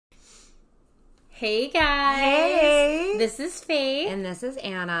Hey guys. Hey. This is Faith. And this is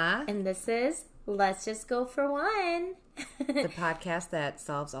Anna. And this is Let's Just Go for One. The podcast that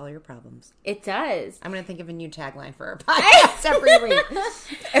solves all your problems. It does. I'm going to think of a new tagline for our podcast every week.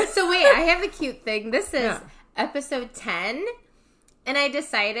 So wait, I have a cute thing. This is episode 10. And I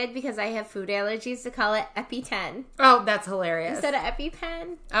decided, because I have food allergies, to call it Epi-10. Oh, that's hilarious. Instead of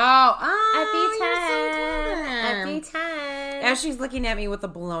EpiPen. Epi-10. Epi-10. As she's looking at me with a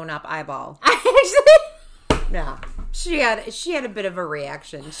blown up eyeball. I actually... Yeah. She had a bit of a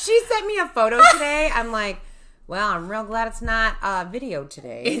reaction. She sent me a photo today. I'm like, well, I'm real glad it's not a video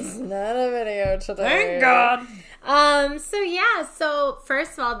today. It's not a video today. Thank God. So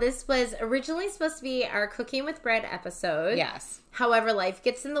first of all, this was originally supposed to be our Cooking with Bread episode. Yes. However, life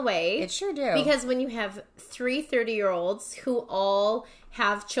gets in the way. It sure do. Because when you have three 30-year-olds who all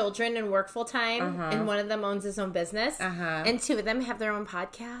have children and work full time, and one of them owns his own business, and two of them have their own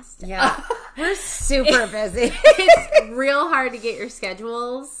podcast. Yeah. We're super busy. It's real hard to get your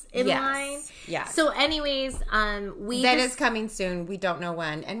schedules in line. Yeah. So anyways, that is coming soon. We don't know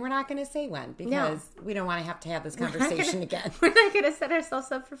when, and we're not going to say when because we don't want to have this conversation again. We're not going to set ourselves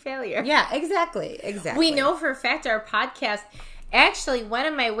up for failure. Yeah, exactly. We know for a fact our podcast, actually, one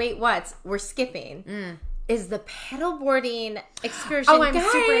of my wait whats we're skipping is the paddleboarding excursion. Oh, I'm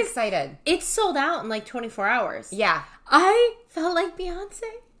super excited. It's sold out in like 24 hours. Yeah. I felt like Beyonce.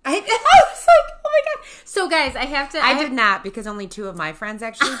 I was like, oh my God. So, guys, I have to... I did not, because only two of my friends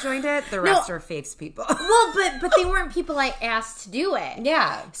actually joined it. The rest are Faith's people. Well, but they weren't people I asked to do it.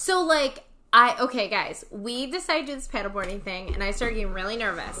 Yeah. So, like... Okay, guys, we decided to do this paddleboarding thing, and I started getting really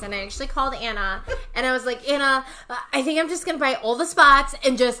nervous, and I actually called Anna, and I was like, Anna, I think I'm just going to buy all the spots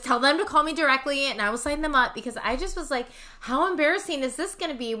and just tell them to call me directly, and I will sign them up, because I just was like, how embarrassing is this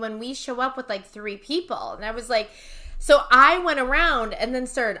going to be when we show up with, like, 3 people? And I was like... So I went around and then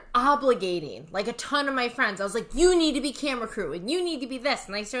started obligating, like, a ton of my friends. I was like, you need to be camera crew, and you need to be this.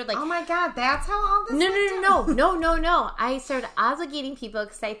 And I started, like... Oh, my God, that's how all this No. I started obligating people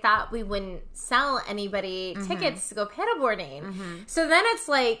because I thought we wouldn't sell anybody tickets to go paddleboarding. So then it's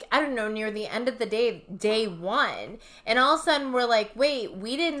like, I don't know, near the end of the day 1. And all of a sudden, we're like, wait,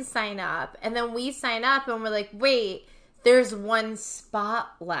 we didn't sign up. And then we sign up, and we're like, wait... There's 1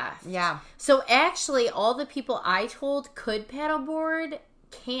 spot left. Yeah. So actually, all the people I told could paddleboard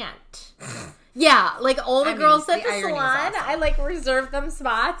can't. Yeah, like all the girls at the salon, awesome. I like reserved them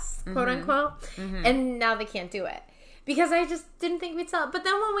spots, quote unquote, and now they can't do it. Because I just didn't think we'd sell it. But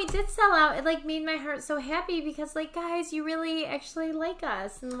then when we did sell out, it like made my heart so happy because like, guys, you really actually like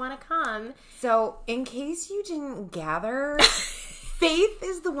us and want to come. So in case you didn't gather... Faith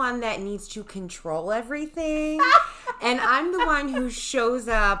is the one that needs to control everything, and I'm the one who shows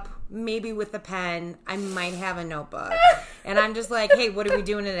up maybe with a pen. I might have a notebook, and I'm just like, hey, what are we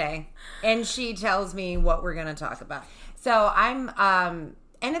doing today? And she tells me what we're going to talk about. So I'm, and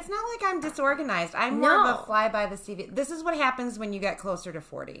it's not like I'm disorganized. I'm more of a fly-by-the-seat. This is what happens when you get closer to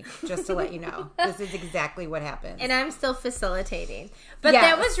 40, just to let you know. This is exactly what happens. And I'm still facilitating. But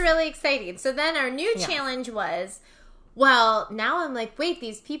that was really exciting. So then our new challenge was... Well, now I'm like, wait,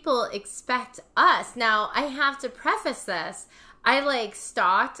 these people expect us. Now, I have to preface this. I, like,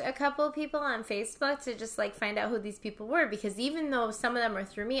 stalked a couple of people on Facebook to just, like, find out who these people were. Because even though some of them are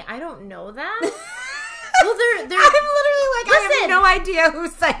through me, I don't know them. Well, they're... I'm literally like, listen, I have no idea who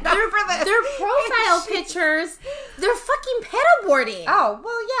signed up for this. Their profile pictures, they're fucking paddleboarding. Oh,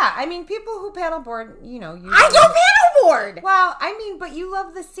 well, yeah. I mean, people who paddleboard, you know. Usually... I don't paddleboard! Well, I mean, but you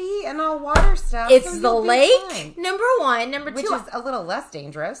love the sea and all water stuff. It's so the lake, number 1. Number 2. Which is a little less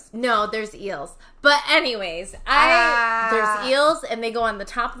dangerous. No, there's eels. But anyways, there's eels, and they go on the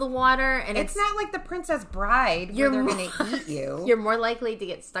top of the water, and it's not like the Princess Bride where they're going to eat you. You're more likely to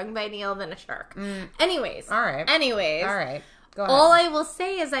get stung by an eel than a shark. Anyways. All right. Go ahead. All I will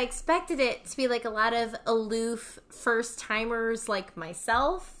say is I expected it to be like a lot of aloof first-timers like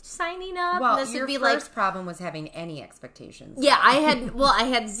myself signing up. Well, this your would be first problem was having any expectations. Yeah, I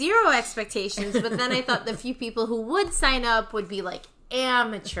had 0 expectations, but then I thought the few people who would sign up would be like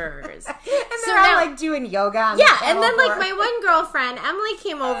amateurs. And they're all like doing yoga on the and then like my one girlfriend, Emily,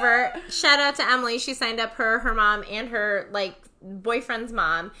 came over. Shout out to Emily. She signed up her mom and her like boyfriend's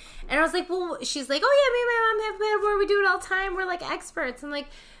mom. And I was like, well, she's like, oh yeah, me and my mom have paddleboard. We do it all the time. We're like experts. I'm like,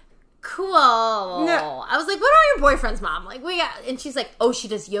 cool. No. I was like, what about your boyfriend's mom? Like, and she's like, oh, she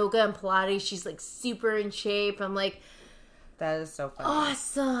does yoga and Pilates. She's like super in shape. I'm like, that is so funny.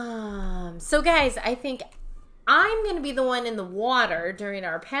 Awesome. So guys, I think I'm going to be the one in the water during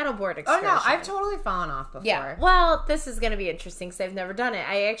our paddleboard excursion. Oh, no. I've totally fallen off before. Yeah. Well, this is going to be interesting because I've never done it.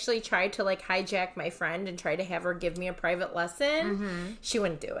 I actually tried to, like, hijack my friend and try to have her give me a private lesson. Mm-hmm. She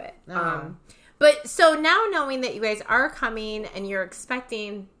wouldn't do it. But so now knowing that you guys are coming and you're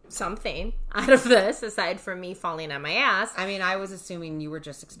expecting something out of this aside from me falling on my ass. I mean, I was assuming you were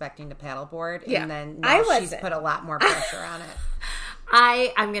just expecting to paddleboard, Yeah. and then I now she's wasn't. put a lot more pressure on it.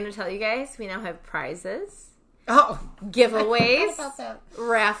 I'm going to tell you guys, we now have prizes, Oh, giveaways, about that.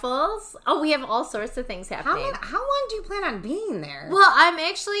 raffles. Oh, we have all sorts of things happening. How long do you plan on being there? Well, I'm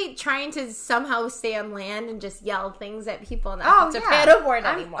actually trying to somehow stay on land and just yell things at people and not have to paddleboard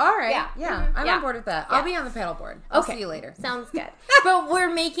anymore. All right. Yeah. Yeah. Mhm. I'm Yeah. on board with that. Yeah. I'll be on the paddleboard. I'll see you later. Sounds good. But we're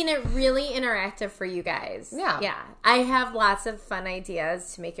making it really interactive for you guys. Yeah. Yeah. I have lots of fun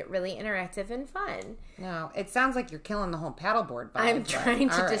ideas to make it really interactive and fun. No, it sounds like you're killing the whole paddleboard vibe. I'm but- trying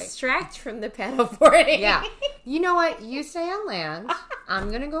to all right. distract from the paddleboarding. Yeah. You know what? You stay on land. I'm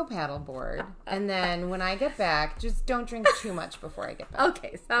going to go paddleboard. And then when I get back, just don't drink too much before I get back.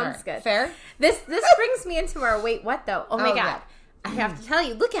 Okay, sounds All right. good. Fair? This brings me into our wait what though. Oh my Oh, god. yeah. I have to tell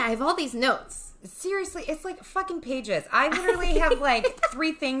you, look, I have all these notes. Seriously, it's like fucking pages. I literally have like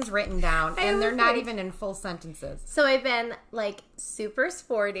 3 things written down, and they're not even in full sentences. So I've been like super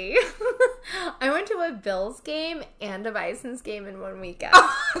sporty. I went to a Bills game and a Bison's game in one weekend.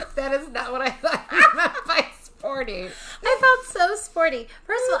 That is not what I thought you meant by sporty. I felt so sporty.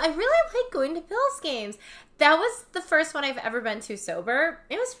 First of all, I really like going to Bills games. That was the first one I've ever been to sober.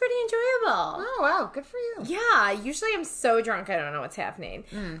 It was pretty enjoyable. Oh, wow. Good for you. Yeah, usually I'm so drunk I don't know what's happening.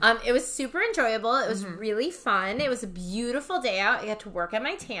 It was super enjoyable. It was really fun. It was a beautiful day out. I got to work on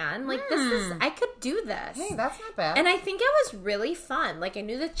my tan. Like I could do this. Hey, that's not bad. And I think it was really fun. Like I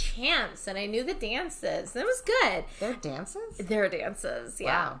knew the chants and I knew the dances. It was good. Their dances? Their dances,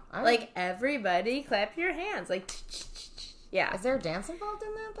 yeah. Wow. All Like right. everybody clap your hands. Like yeah. Is there a dance involved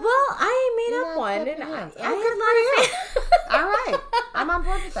in that, though? Well, I made You up gotta one clap and your I hands. had Oh, a lot of All right. I'm on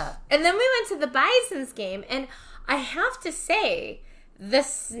board with that. And then we went to the Bison's game, and I have to say, the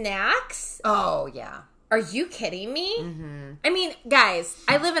snacks, Oh, yeah. are you kidding me? I mean, guys,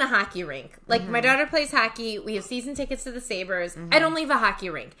 I live in a hockey rink. Like, my daughter plays hockey. We have season tickets to the Sabres. I don't leave a hockey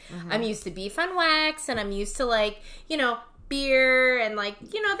rink. I'm used to beef on wax, and I'm used to, like, you know, beer, and, like,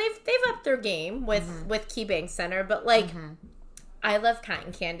 you know, they've upped their game with KeyBank Center, but, like, I love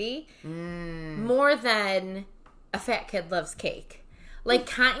cotton candy more than a fat kid loves cake. Like,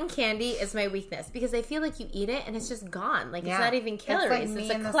 cotton candy is my weakness because I feel like you eat it and it's just gone. Like, Yeah. it's not even It's like calories. me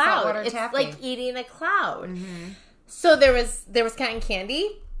It's and a the cloud. saltwater It's taffy. like eating a cloud. So there was cotton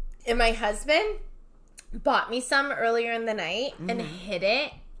candy, and my husband bought me some earlier in the night and hid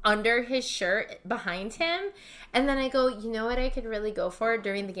it under his shirt behind him. And then I go, you know what I could really go for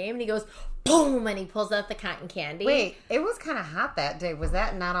during the game? And he goes, boom, and he pulls out the cotton candy. Wait, it was kind of hot that day. Was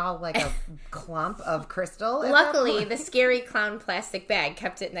that not all like a clump of crystal? at that Luckily, point? the scary clown plastic bag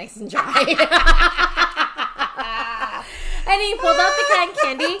kept it nice and dry. And he pulled out the cotton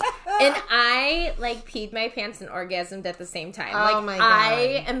candy, and I, like, peed my pants and orgasmed at the same time. Oh, Like, my God. I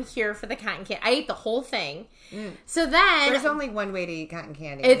am here for the cotton candy. I ate the whole thing. So then... There's only one way to eat cotton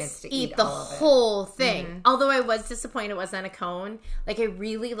candy. and It's to eat the all of it. whole thing. Although I was disappointed it wasn't a cone. Like, I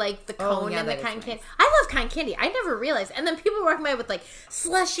really like the cone yeah, and the that is cotton nice. candy. I love cotton candy. I never realized. And then people were walking by with, like,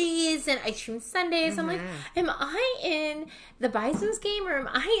 slushies and ice cream sundaes. I'm like, am I in the Bison's game or am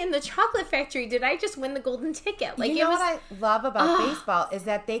I in the chocolate factory? Did I just win the golden ticket? Like, You it know was what I love about baseball is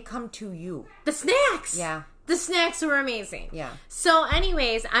that they come to you. the snacks. Yeah. The snacks were amazing. Yeah. So,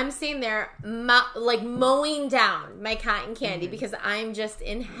 anyways, I'm sitting there, like, mowing down my cotton candy because I'm just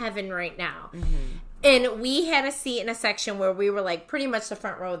in heaven right now. And we had a seat in a section where we were, like, pretty much the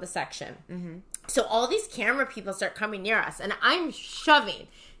front row of the section. So all these camera people start coming near us, and I'm shoving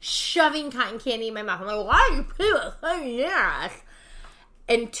cotton candy in my mouth. I'm like, why are you people coming near us?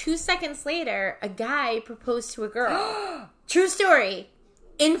 And 2 seconds later, a guy proposed to a girl. True story.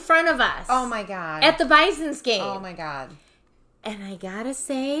 In front of us. Oh my God. At the Bison's game. Oh my God. And I gotta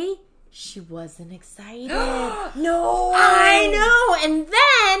say, she wasn't excited. No. I know. And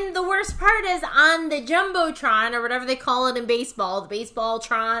then the worst part is on the Jumbotron, or whatever they call it in baseball, the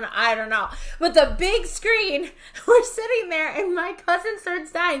Baseball-tron, I don't know. But the big screen, we're sitting there, and my cousin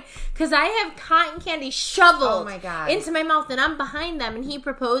starts dying because I have cotton candy shoveled Oh my God. into my mouth, and I'm behind them, and he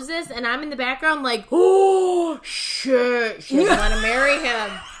proposes, and I'm in the background like, oh, shit, she doesn't want to marry him.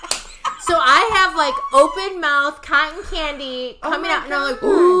 So I have, like, open mouth cotton candy coming my out, and I'm like, God.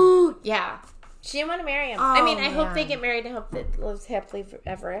 ooh, yeah. She didn't want to marry him. I Oh, mean, I hope they man. get married and hope that lives happily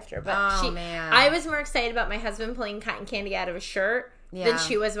ever after. But Oh, man. I was more excited about my husband pulling cotton candy out of his shirt Yeah. than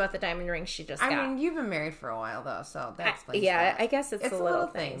she was about the diamond ring she just got. I mean, you've been married for a while though, so that explains Yeah, that. I guess it's It's the the little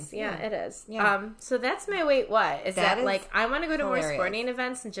little things. things. Yeah, Yeah. it is. Yeah. So that's my wait what is That that is like I want to go to more hilarious. sporting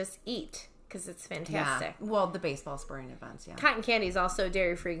events and just eat. because it's fantastic. Yeah. Well, the baseball sporting events, yeah. Cotton candy is also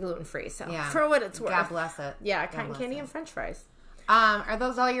dairy-free, gluten-free, so Yeah. for what it's worth. God bless it. Yeah, God cotton bless candy it. and french fries. Are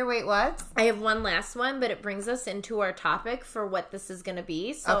those all your wait whats? I have one last one, but it brings us into our topic for what this is going to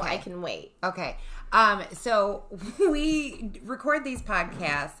be, so Okay. I can wait. Okay. So we record these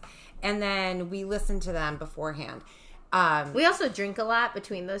podcasts and then we listen to them beforehand. We also drink a lot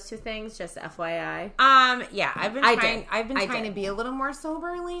between those two things, just FYI. Yeah, I've been trying to be a little more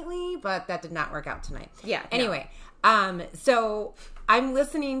sober lately, but that did not work out tonight. Yeah. Anyway, so I'm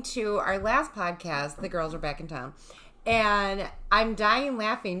listening to our last podcast, The Girls Are Back in Town, and I'm dying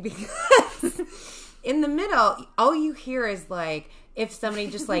laughing because in the middle, all you hear is like if somebody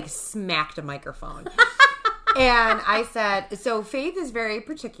just like smacked a microphone. And I said, so Faith is very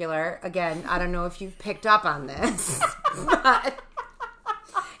particular. Again, I don't know if you've picked up on this, but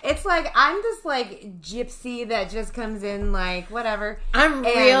it's like I'm this like gypsy that just comes in like whatever. I'm And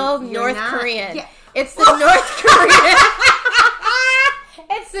real you're North not- Korean. Yeah. It's the North Korean.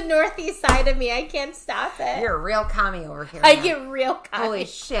 It's the northeast side of me. I can't stop it. You're a real commie over here. I man. get real cocky. Holy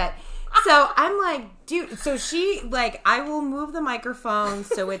shit. So I'm like, dude, so she, like, I will move the microphone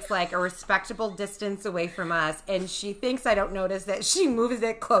so it's like a respectable distance away from us. And she thinks I don't notice that she moves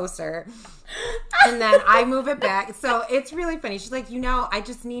it closer. And then I move it back. So it's really funny. She's like, I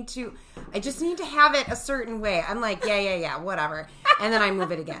just need to have it a certain way. I'm like, yeah, whatever. And then I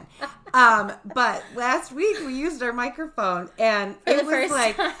move it again. But last week we used our microphone and For it the was first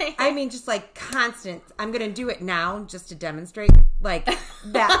like, time. I mean, just like constant. I'm going to do it now just to demonstrate like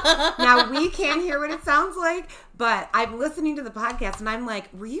that. Now we can't hear what it sounds like, but I'm listening to the podcast and I'm like,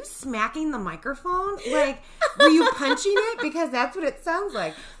 were you smacking the microphone? Like, were you punching it? Because that's what it sounds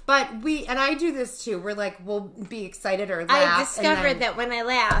like. But and I do this too. We're like, we'll be excited or laugh. I and discovered then- that when I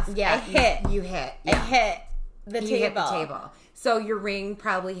laugh, Yeah, I hit. You hit. I Yeah. hit the You table. hit the table. So your ring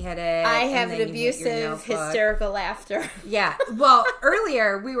probably hit it. I and have then an you hit your abusive, notebook. hysterical laughter. Yeah. Well,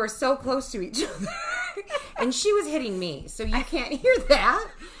 earlier we were so close to each other, and she was hitting me, so you can't hear that.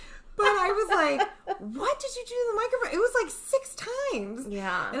 But I was like, what did you do to the microphone? It was like 6 times.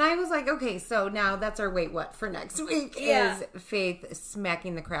 Yeah. And I was like, okay, so now that's our wait what for next week Yeah. is Faith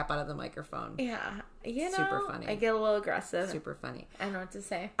smacking the crap out of the microphone. Yeah. Super funny. I get a little aggressive. Super funny. I don't know what to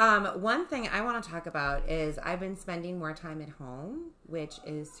say. One thing I want to talk about is I've been spending more time at home, which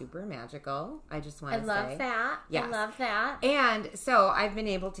is super magical. I just want I to love say. that. Yes. I love that. And so I've been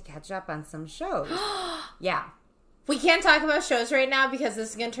able to catch up on some shows. Yeah. We can't talk about shows right now because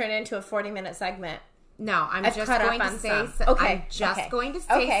this is going to turn into a 40-minute segment. No, I'm I've just caught up going to on say. some. Okay, I'm just okay, going to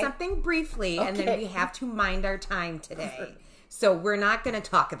say okay. something briefly, and then Okay. we have to mind our time today. So we're not going to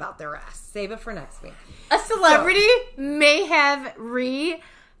talk about the rest. Save it for next week. A celebrity may have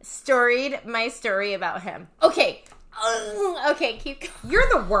re-storied my story about him. Okay. Okay, keep going. You're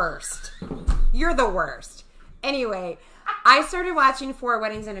the worst. You're the worst. Anyway, I started watching 4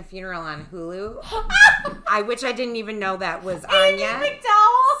 Weddings and a Funeral on Hulu, which I didn't even know that was on yet.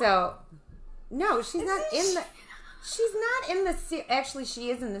 McDowell. So, no, she's not in the. She's not in the. Actually, she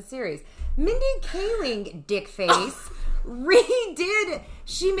is in the series. Mindy Kaling, dickface, redid.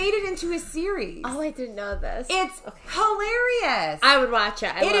 She made it into a series. Oh, I didn't know this. It's hilarious. I would watch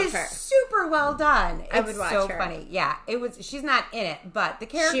it. I It love is her. super well done. I It's would watch so her. funny. Yeah, it was. She's not in it, but the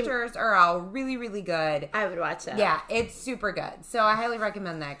characters are all really, really good. I would watch that. Yeah, it's super good. So I highly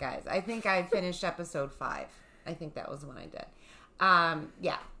recommend that, guys. I think I finished episode 5. I think that was when I did.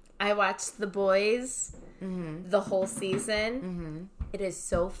 Yeah. I watched The Boys the whole season. It is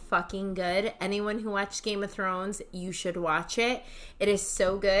so fucking good. Anyone who watched Game of Thrones, you should watch it. It is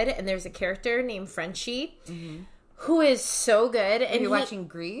so good. And there's a character named Frenchie who is so good. And Are you watching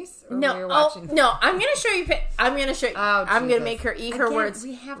Grease? Or No, were you watching... no. I'm gonna show you. I'm gonna show you. Oh, I'm gonna Jesus. make her eat her Again, words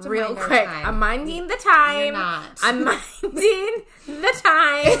we have to real mind our quick. time. I'm minding the time. You're not. I'm minding the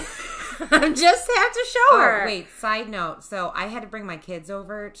time. I just have to show her. Oh, wait, side note. So I had to bring my kids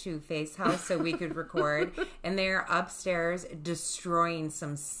over to Faith's house so we could record, and they're upstairs destroying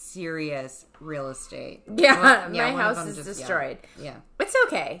some serious real estate. Yeah, One my of house them is just- destroyed. Yeah. It's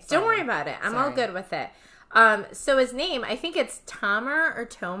okay. Don't worry about it. I'm all Sorry. good with it. So his name, I think it's Tomer or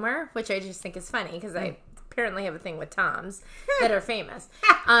Tomer, which I just think is funny because I apparently have a thing with Toms that are famous.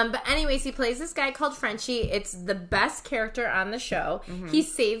 But anyways, he plays this guy called Frenchie. It's the best character on the show. He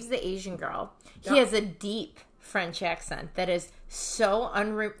saves the Asian girl. He has a deep French accent that is so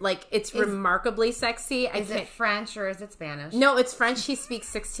it's remarkably sexy. Is it French or is it Spanish? No, it's French. He speaks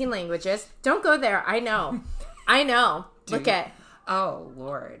 16 languages. Don't go there. I know. I know. Look at. Oh,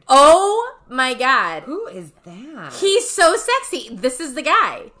 Lord. Oh, my God. Who is that? He's so sexy. This is the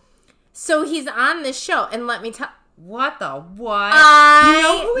guy. So he's on this show. And let me tell. What the what?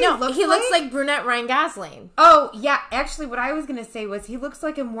 You know who he looks like brunette Ryan Gosling. Oh, yeah. Actually, what I was going to say was he looks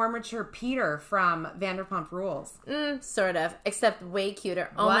like a more mature Peter from Vanderpump Rules. Sort of, except way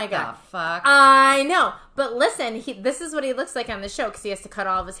cuter. Oh what my God. What the fuck? I know. But listen, this is what he looks like on the show because he has to cut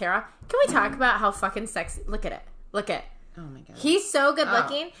all of his hair off. Can we talk about how fucking sexy? Look at it. Look at it. Oh my God. He's so good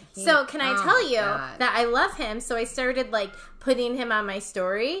looking. So can I tell you God. that I love him? So I started like putting him on my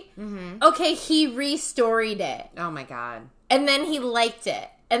story. Mm-hmm. Okay, he re-storied it. Oh my God. And then he liked it.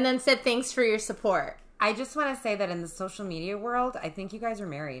 And then said thanks for your support. I just want to say that in the social media world, I think you guys are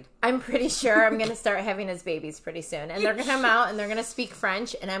married. I'm pretty sure I'm going to start having his babies pretty soon. And they're going to come out and they're going to speak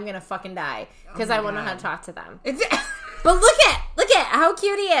French and I'm going to fucking die. Because I won't know how to talk to them. But look at how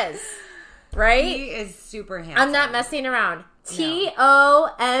cute he is. Right? He is super handsome. I'm not messing around.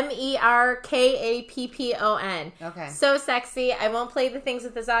 Tomerkappon. Okay. So sexy. I won't play the things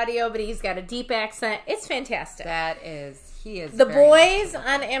with his audio, but he's got a deep accent. It's fantastic. He is The very Boys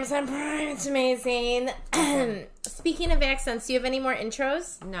on Amazon Prime. It's amazing. Speaking of accents, do you have any more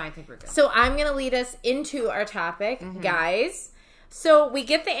intros? No, I think we're good. So I'm going to lead us into our topic, guys. So we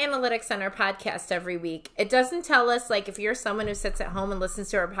get the analytics on our podcast every week. It doesn't tell us, like, if you're someone who sits at home and listens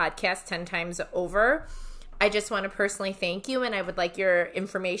to our podcast 10 times over, I just want to personally thank you, and I would like your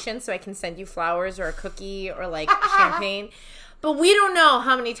information so I can send you flowers or a cookie or, like, champagne. But we don't know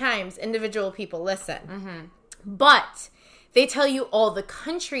how many times individual people listen. Mm-hmm. But they tell you all the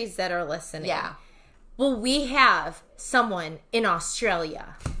countries that are listening. Yeah. Well, we have someone in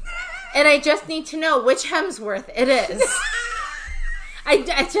Australia. And I just need to know which Hemsworth it is.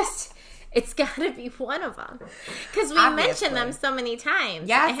 It's got to be one of them. Because we mention them so many times.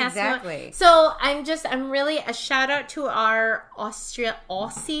 Yes, exactly. So I'm really, a shout out to our Aussie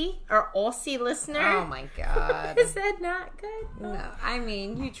listener. Oh my God. Is that not good? No, I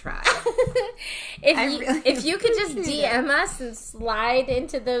mean, you try. If you could just DM us and slide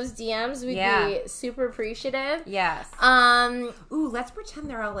into those DMs, we'd be super appreciative. Yes. Ooh, let's pretend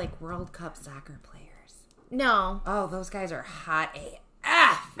they're all like World Cup soccer players. No. Oh, those guys are hot AF.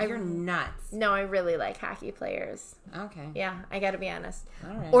 You're nuts. No, I really like hockey players. Okay. Yeah, I got to be honest.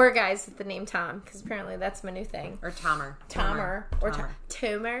 All right. Or guys with the name Tom, because apparently that's my new thing. Or Tomer. Tomer.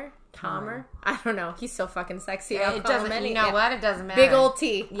 I don't know. He's so fucking sexy. It doesn't. You know what? It doesn't matter. Big old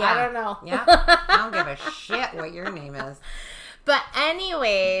T. Yeah. I don't know. Yeah. I don't give a shit what your name is. But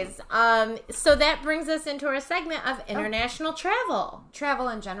anyways, so that brings us into our segment of international travel. Travel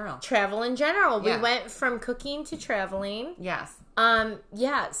in general. We went from cooking to traveling. Yes.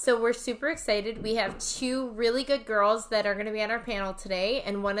 So we're super excited. We have two really good girls that are going to be on our panel today,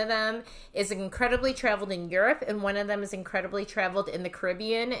 and one of them is incredibly traveled in Europe, and one of them is incredibly traveled in the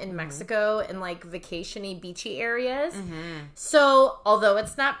Caribbean, in Mexico, and like vacation-y, beachy areas. Mm-hmm. So, although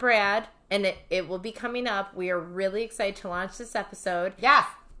it's not Brad, and it will be coming up, we are really excited to launch this episode. Yes.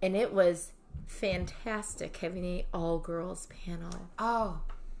 And it was fantastic having an all-girls panel. Oh,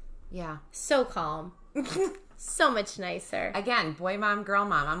 yeah. So calm. So much nicer. Again, boy mom, girl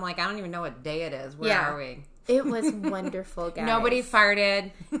mom. I'm like, I don't even know what day it is. Where are we? It was wonderful, guys. Nobody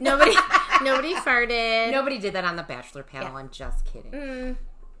farted. Nobody farted. Nobody did that on the Bachelor panel. Yeah. I'm just kidding.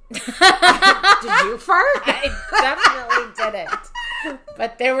 Did you fart? I definitely didn't.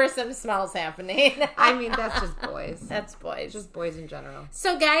 But there were some smells happening. I mean, that's just boys. That's boys. Just boys in general.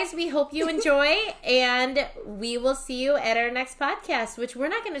 So, guys, we hope you enjoy, and we will see you at our next podcast, which we're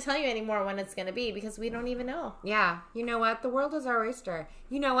not going to tell you anymore when it's going to be because we don't even know. Yeah. You know what? The world is our oyster.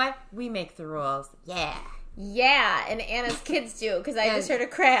 You know what? We make the rules. Yeah. Yeah, and Anna's kids do because I just heard a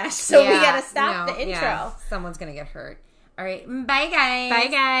crash, so we got to stop the intro. Yeah. Someone's going to get hurt. All right. Bye, guys. Bye,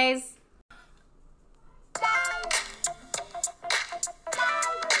 guys.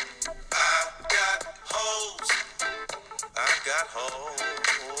 I got holes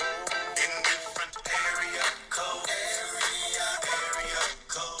in different area codes.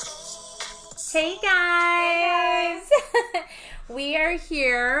 Hey guys! We are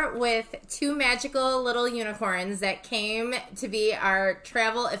here with two magical little unicorns that came to be our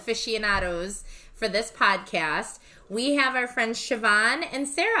travel aficionados for this podcast. We have our friends Siobhan and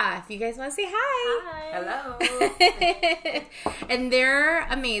Sarah. If you guys want to say hi. Hello. And they're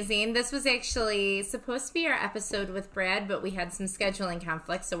amazing. This was actually supposed to be our episode with Brad, but we had some scheduling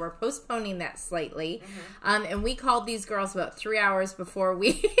conflicts, so we're postponing that slightly. Mm-hmm. And we called these girls about 3 hours before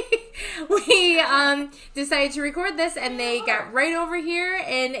we decided to record this, and they got right over here,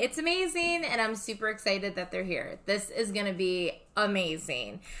 and it's amazing, and I'm super excited that they're here. This is going to be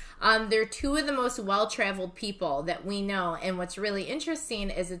amazing. They're two of the most well-traveled people that we know, and what's really interesting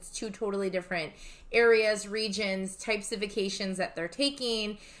is it's two totally different areas, regions, types of vacations that they're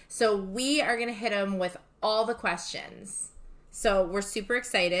taking. So we are going to hit them with all the questions. So we're super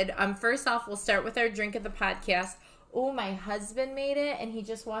excited. First off, we'll start with our drink of the podcast. Oh, my husband made it, and he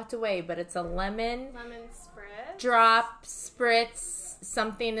just walked away, but it's a lemon spritz. drop, spritz,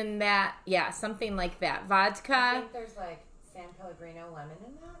 something in that. Yeah, something like that. Vodka. I think there's like San Pellegrino lemon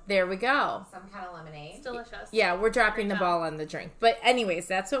in that. There we go. Some kind of lemonade. It's delicious. Yeah, we're dropping the Great ball on the drink. But anyways,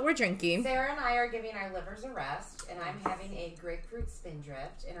 that's what we're drinking. Sarah and I are giving our livers a rest, and I'm having a grapefruit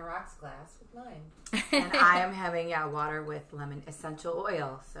spindrift in a rocks glass with mine. And I am having water with lemon essential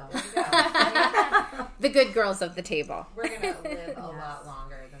oil. So There you go. The good girls of the table. We're gonna live a lot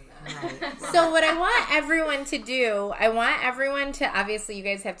longer than that. right. So what I want everyone to do, obviously you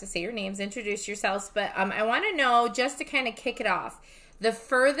guys have to say your names, introduce yourselves, but I want to know, just to kind of kick it off, the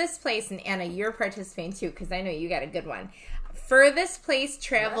furthest place, and Anna, you're participating too, because I know you got a good one. Furthest place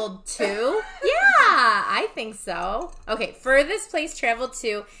traveled to? Yeah, I think so. Okay, furthest place traveled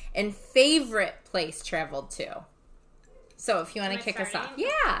to and favorite place traveled to. So if you want Am to I kick us off. starting?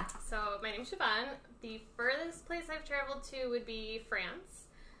 Yeah. So my name's Siobhan. The furthest place I've traveled to would be France.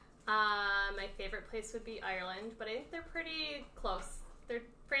 My favorite place would be Ireland, but I think they're pretty close.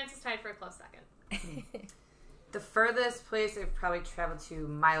 France is tied for a close second. The furthest place I've probably traveled to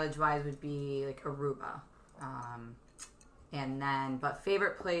mileage-wise would be like Aruba. But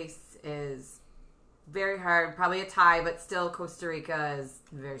favorite place is very hard. Probably a tie, but still Costa Rica is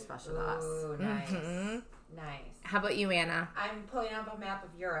very special to us. Ooh, nice. Mhm. Nice. How about you, Anna? I'm pulling up a map of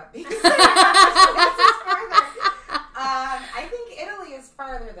Europe because this is farther. I think Italy is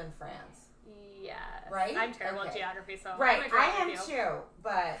farther than France. Yes. Right? I'm terrible at Okay. geography, so Right, I'm agreeing I am with you. too.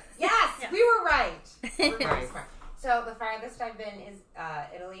 But yes, Yes. we were right. We're very Right. smart. So the farthest I've been is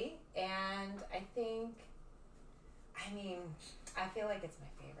Italy, and I feel like it's my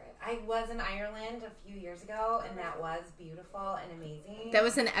favorite. I was in Ireland a few years ago, and that was beautiful and amazing. That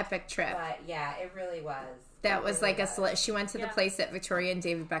was an epic trip. But yeah, it really was. That It was really like she went to the Yeah. place that Victoria and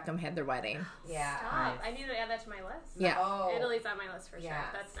David Beckham had their wedding. Yeah. Stop. Nice. I need to add that to my list. Yeah. Oh, Italy's on my list for sure. Yes.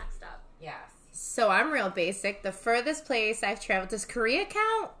 That's next up. yes. So I'm real basic. The furthest place I've traveled, does Korea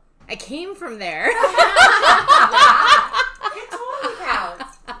count? I came from there. It totally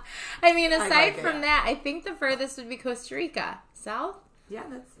counts. I mean, I aside like it. from that, I think the furthest would be Costa Rica. South? Yeah,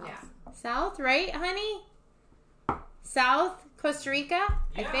 that's Yeah. South, right, honey? South, Costa Rica,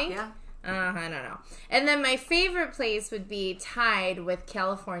 I think. Yeah. I don't know. And then my favorite place would be tied with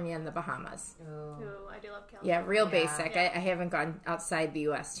California and the Bahamas. Ooh. Ooh, I do love California. Yeah, real Yeah. basic. Yeah. I haven't gone outside the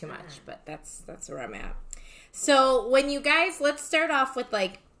U.S. too much, but that's where I'm at. So when you guys, let's start off with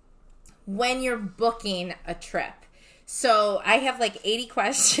like when you're booking a trip. So I have like 80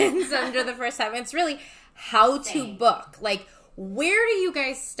 questions under the first time. It's really how to Same. book. Like, where do you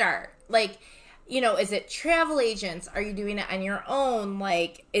guys start? Like, is it travel agents? Are you doing it on your own?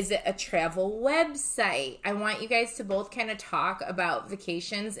 Like, is it a travel website? I want you guys to both kind of talk about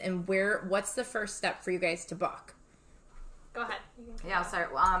vacations and what's the first step for you guys to book? Go ahead. You can Yeah, I'll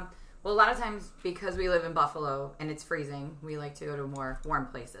start. Well, a lot of times because we live in Buffalo and it's freezing, we like to go to more warm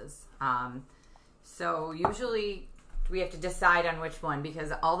places. So usually we have to decide on which one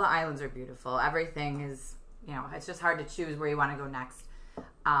because all the islands are beautiful. Everything is, it's just hard to choose where you want to go next.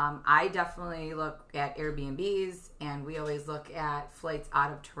 I definitely look at Airbnbs, and we always look at flights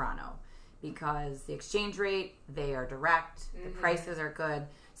out of Toronto because the exchange rate, they are direct, the prices are good.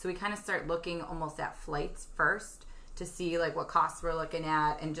 So we kind of start looking almost at flights first to see like what costs we're looking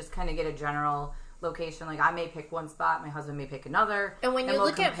at and just kind of get a general location. Like I may pick one spot, my husband may pick another. And when you we'll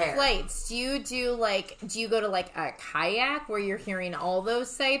look compare. at flights, do you go to like a kayak where you're hearing all those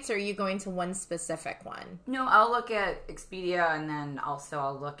sites, or are you going to one specific one? No, I'll look at Expedia, and then also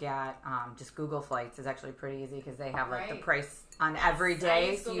I'll look at just Google Flights is actually pretty easy because they have like the Right. price on every I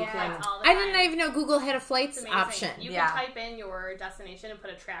day, use so you Google can. Flights all the I time. didn't even know Google had a It's flights amazing. option. You Yeah. can type in your destination and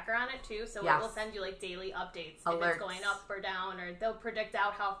put a tracker on it too, so it Yes. will send you like daily updates if Alerts. it's going up or down, or they'll predict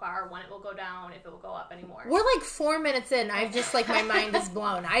out how far, when it will go down, if it will go up anymore. We're like 4 minutes in. I've just like my mind is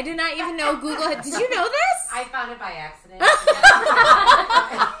blown. I did not even know Google had. Did you know this? I found it by accident.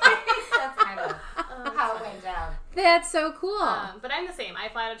 That's kind of how it went down. That's so cool. But I'm the same. I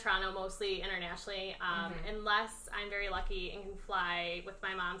fly to Toronto mostly internationally, unless I'm very lucky and can fly with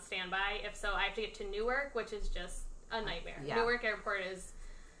my mom's standby. If so, I have to get to Newark, which is just a nightmare. Yeah. Newark Airport is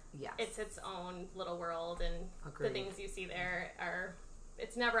Yes. it's its own little world, and Agreed. the things you see there are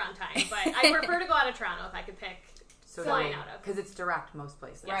it's never on time. But I prefer to go out of Toronto if I could pick flying out of. because it's direct most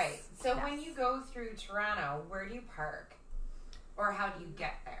places. Right. So Yes. when you go through Toronto, where do you park? Or how do you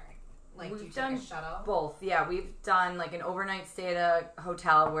get there? Like, do you We've take done a shuttle? both. Yeah, we've done like an overnight stay at a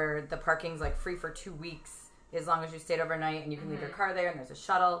hotel where the parking's like free for 2 weeks as long as you stayed overnight and you can leave your car there and there's a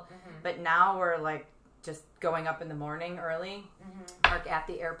shuttle. But now we're like just going up in the morning early, park at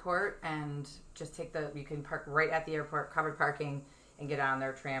the airport, and just you can park right at the airport, covered parking, and get on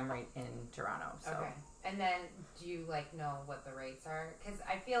their tram right in Toronto. So. Okay. And then, do you know what the rates are? Because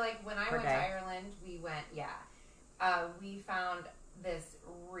I feel like when I went to Ireland, we found this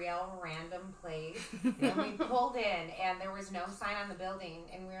real random place, and we pulled in, and there was no sign on the building,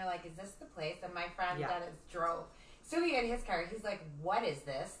 and we were like, "Is this the place?" And my friend Dennis drove. So he had his car. He's like, "What is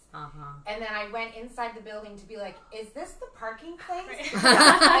this?" And then I went inside the building to be like, "Is this the parking place?" And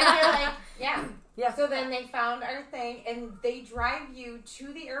they're like, "Yeah." So then they found our thing, and they drive you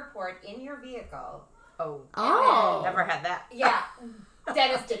to the airport in your vehicle. Oh, never had that. Yeah,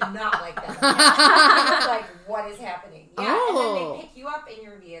 Dennis did not like that. He was like, "What is happening?" Yeah, and then they pick you up in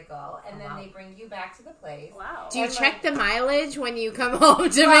your vehicle, and then they bring you back to the place. Wow. Do you check the mileage when you come home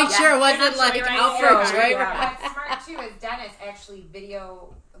to make sure it wasn't like out for a driver? What's smart too is Dennis actually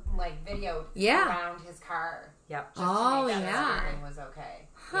videoed around his car. Yep. Just to make sure everything was okay.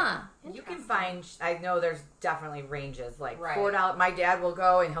 Huh. You can find, I know there's definitely ranges, like $4. My dad will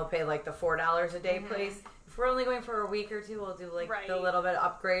go and he'll pay like the $4 a day place. If we're only going for a week or two, we'll do like the little bit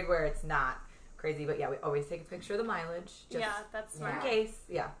upgrade where it's not crazy. But yeah, we always take a picture of the mileage. Just that's smart. in case.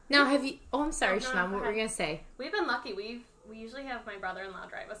 Yeah. Now, have you, I'm sorry, Shimon, what were you going to say? We've been lucky. We usually have my brother-in-law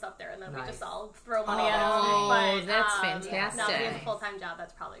drive us up there, and then we just all throw money at him. Oh, that's fantastic. Now he has a full-time job.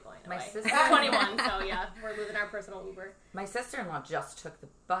 That's probably going away. My sister, 21, so yeah, we're losing our personal Uber. My sister-in-law just took the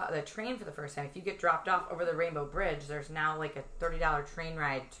train for the first time. If you get dropped off over the Rainbow Bridge, there's now like a $30 train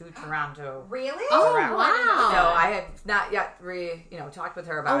ride to Toronto. Really? Oh, wow. wow. So I have not yet talked with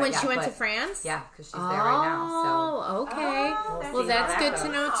her about it. Oh, when she went to France? Yeah, because she's there right now. Oh, okay. Well, that's good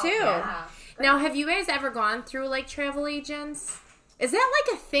to know too. Yeah. Now, have you guys ever gone through like travel agents? Is that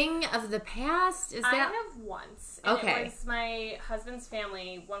like a thing of the past? I have once. And Okay. It was my husband's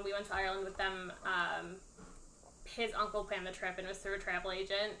family when we went to Ireland with them. His uncle planned the trip, and it was through a travel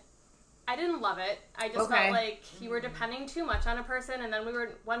agent. I didn't love it. I just felt like you were depending too much on a person. And then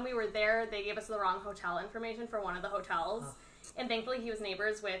when we were there, they gave us the wrong hotel information for one of the hotels. And thankfully, he was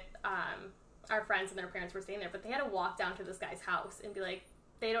neighbors with our friends, and their parents were staying there. But they had to walk down to this guy's house and be like,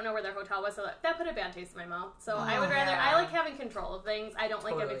 they don't know where their hotel was, so that put a bad taste in my mouth. So I would rather, I like having control of things. I don't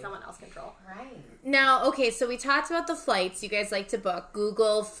like giving someone else control. Right. Now, okay, so we talked about the flights you guys like to book.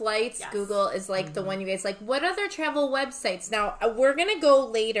 Google Flights. Yes. Google is like the one you guys like. What other travel websites? Now, we're going to go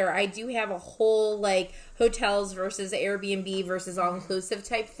later. I do have a whole like hotels versus Airbnb versus all-inclusive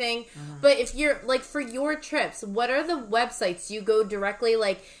type thing. But if you're like for your trips, what are the websites you go directly?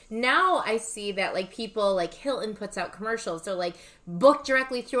 Like now I see that like people like Hilton puts out commercials. They're like book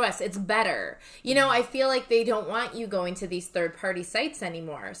directly through us. It's better. You know, I feel like they don't want you going to these third-party sites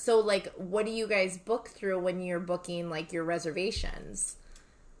anymore. So like what do you guys book through when you're booking like your reservations?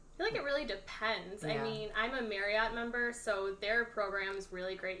 I feel like it really depends. Yeah. I mean, I'm a Marriott member, so their program's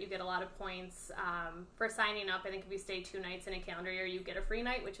really great. You get a lot of points for signing up. I think if you stay 2 nights in a calendar year, you get a free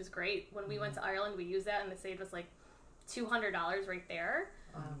night, which is great. When we went to Ireland, we used that, and they saved us like $200 right there.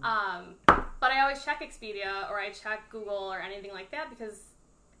 But I always check Expedia, or I check Google, or anything like that, because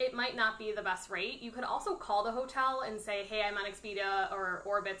it might not be the best rate. You could also call the hotel and say, hey, I'm on Expedia or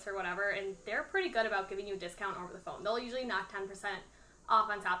Orbitz or whatever, and they're pretty good about giving you a discount over the phone. They'll usually knock 10% off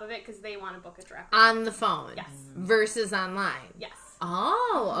on top of it because they want to book it directly. On the phone? Yes. Versus online? Yes.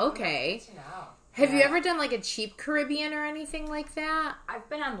 Oh, okay. Good to know. Have you ever done like a cheap Caribbean or anything like that? I've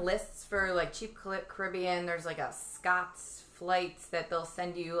been on lists for like cheap Caribbean. There's like a Scots flights that they'll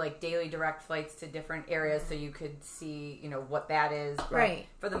send you like daily direct flights to different areas so you could see, what that is. But Right.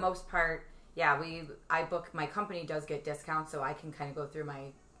 for the most part, yeah, I book, my company does get discounts, so I can kind of go through my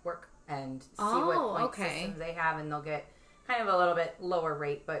work and see what point systems they have, and they'll get kind of a little bit lower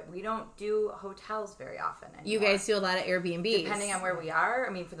rate, but we don't do hotels very often anymore. You guys do a lot of Airbnbs. Depending on where we are.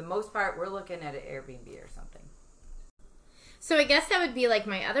 I mean, for the most part, we're looking at an Airbnb or something. So I guess that would be like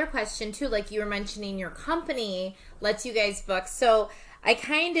my other question too. Like you were mentioning your company lets you guys book. So I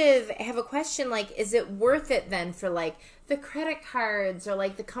kind of have a question like, is it worth it then for like the credit cards or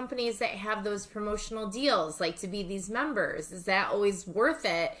like the companies that have those promotional deals, like to be these members? Is that always worth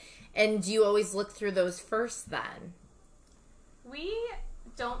it? And do you always look through those first then? We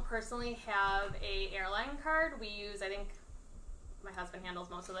don't personally have a airline card. We use, I think, my husband handles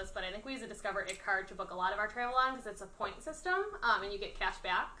most of this, but I think we use a Discover It card to book a lot of our travel on because it's a point system, and you get cash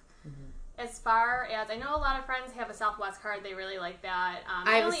back. As far as, I know a lot of friends have a Southwest card. They really like that.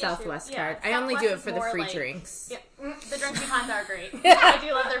 I have a Southwest card. I only do it for the free drinks. Yeah, the drinks behind are great. I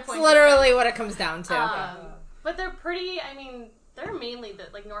do love their points. It's literally what it comes down to. But they're pretty, I mean, they're mainly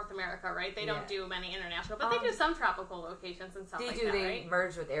like North America, right? They don't Yeah. do many international, but they do some tropical locations and stuff They like do. that, They right?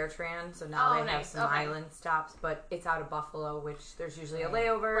 merged with AirTran, so now Oh, they have nice. some Okay. island stops. But it's out of Buffalo, which there's usually a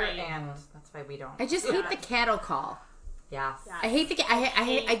layover, Right. and that's why we don't. I just hate the cattle call. Yes. Yeah. I hate the.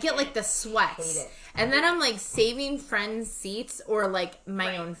 I get like the sweats, Hate it. and then I'm like saving friends' seats or like my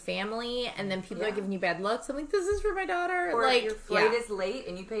Right. own family, and then people are Yeah. giving you bad looks. I'm like, this is for my daughter. Or like if your flight yeah. is late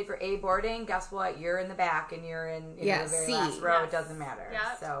and you paid for A boarding, guess what? You're in the back and you're in Yeah, the very C. last row. Yes. It doesn't matter.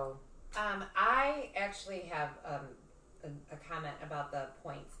 Yeah. So I actually have a comment about the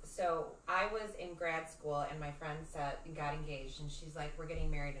points. So I was in grad school and my friend got engaged, and she's like, "We're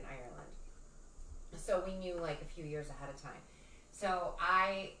getting married in Ireland." So we knew like a few years ahead of time. So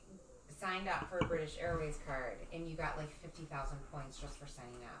I signed up for a British Airways card, and you got like 50,000 points just for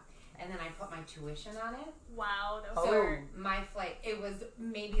signing up. And then I put my tuition on it. Wow, that was Oh. So smart. my flight, it was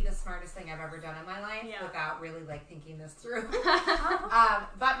maybe the smartest thing I've ever done in my life Yeah. without really like thinking this through.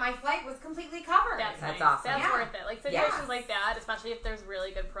 But my flight was completely covered. That's That's nice. awesome. That's Yeah. worth it. Like situations Yes. like that, especially if there's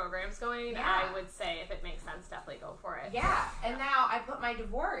really good programs going, Yeah. I would say if it makes sense, definitely go for it. Yeah, and now I put my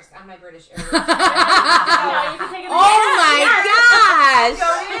divorce on my British Airways. So you can take it Oh my gosh! Go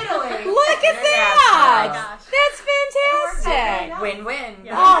to Italy. Look at that! Oh my gosh. That's fantastic. Yeah. win-win.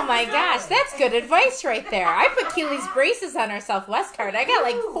 Yeah. Oh my gosh, that's good advice right there. I put Keely's braces on our Southwest card. I got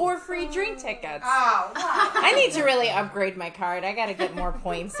like 4 free drink tickets. Oh, wow. I need to really upgrade my card. I got to get more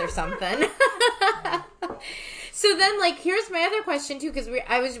points or something. So then, like, here's my other question too, because we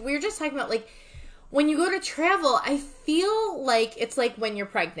were just talking about like when you go to travel. I feel like it's like when you're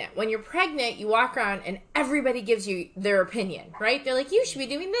pregnant. When you're pregnant, you walk around and everybody gives you their opinion, right? They're like, you should be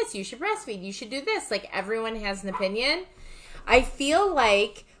doing this, you should breastfeed, you should do this. Like everyone has an opinion. I feel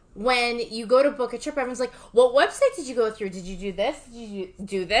like when you go to book a trip, everyone's like, what website did you go through? Did you do this? Did you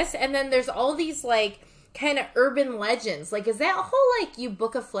do this? And then there's all these like kind of urban legends. Like, is that whole like you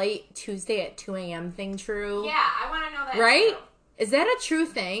book a flight Tuesday at 2 a.m. thing true? Yeah, I want to know that. Right? too. Is that a true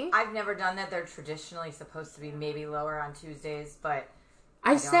thing? I've never done that. They're traditionally supposed to be maybe lower on Tuesdays, but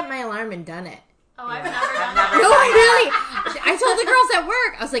I've set my alarm and done it. Oh, I've Yeah. never I've done never No, that. really. I told the girls at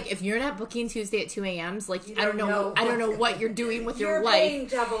work, I was like, if you're not booking Tuesday at 2 a.m.s, like I don't know what you're doing with your You're life. paying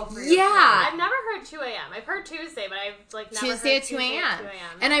double for your Yeah. I've never heard 2 a.m. I've heard Tuesday, but I've like never Tuesday heard at 2 Tuesday a.m. at 2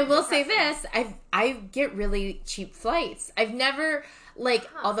 a.m. And I will say this, I get really cheap flights. I've never like,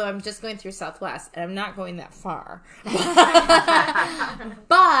 although I'm just going through Southwest and I'm not going that far.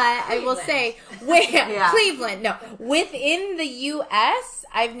 But I will say, Cleveland, no, within the U.S.,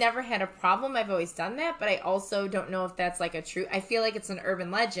 I've never had a problem. I've always done that, but I also don't know if that's like a true. I feel like it's an urban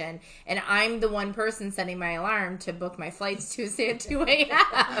legend, and I'm the one person setting my alarm to book my flights Tuesday at 2 a.m.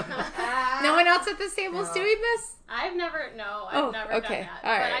 No one else at this table is doing this? I've never Oh, done that. okay. All But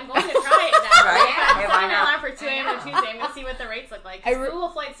right. I'm going to try it now. Right? If I'm Hey, why setting an not? alarm for 2 a.m. on Tuesday. I'm going to see what the rates look like. 'Cause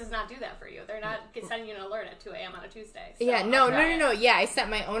Google Flights does not do that for you. They're not sending you an alert at 2 a.m. on a Tuesday. So Yeah, no. I'll- Yeah, I set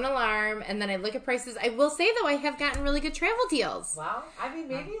my own alarm, and then I look at prices. I will say, though, I have gotten really good travel deals. Well, I mean,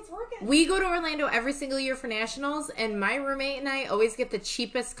 maybe it's working. We go to Orlando every single year for nationals, and my roommate and I always get the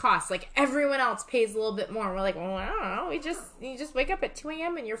cheapest cost. Like, everyone else pays a little bit more. And we're like, well, I don't know. You just wake up at 2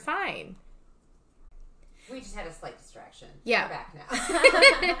 a.m. and you're fine. We just had a slight distraction. Yeah. We're back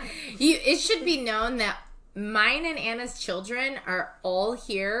now. It should be known that mine and Anna's children are all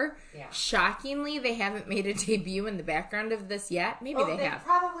here. Yeah. Shockingly, they haven't made a debut in the background of this yet. Maybe they have.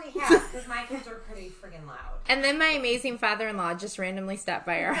 probably have, because my kids are pretty friggin' loud. And then my amazing father-in-law just randomly stopped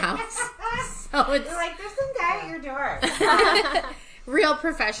by our house. So it's They're like, there's some guy at your door. real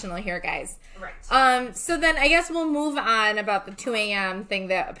professional here, guys. Right. So then I guess we'll move on about the 2 a.m. thing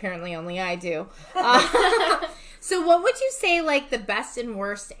that apparently only I do. So what would you say like the best and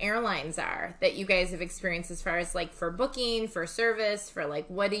worst airlines are that you guys have experienced as far as like for booking, for service, for like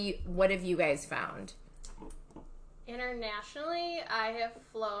what have you guys found? Internationally, I have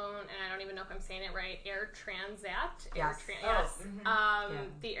flown, and I don't even know if I'm saying it right, Air Transat. Yes. Yes. Yeah.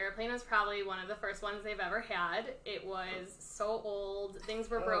 The airplane was probably one of the first ones they've ever had. It was so old. Things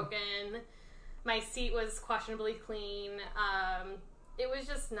were broken. My seat was questionably clean. It was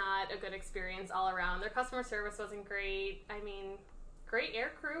just not a good experience all around. Their customer service wasn't great. I mean, great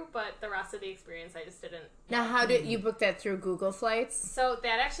air crew, but the rest of the experience I just didn't. Now, how did you book that through Google Flights? So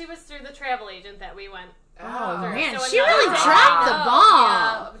that actually was through the travel agent that we went. Oh through. man, So she another really thing dropped I the know. ball.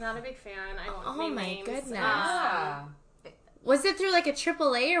 Yeah, I'm not a big fan. I won't Oh name my names. goodness. Ah. Was it through like a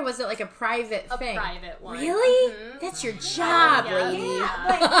AAA or was it like a private A thing? private one. Really? Mhm. That's your job, Yeah. lady. Yeah.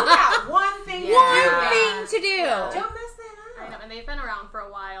 Like, you got one thing to One do. thing to do. Don't mess that I know, up. and they've been around for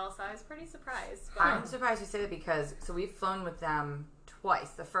a while, so I was pretty surprised. But I'm surprised you say that because we've flown with them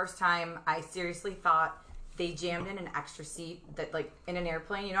twice. The first time I seriously thought they jammed in an extra seat that, like, in an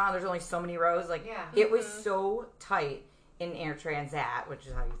airplane, you know how there's only so many rows? Like, Yeah. it was so tight in Air Transat, which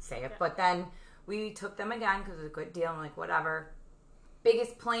is how you'd say it. But then we took them again because it was a good deal. I'm like, whatever.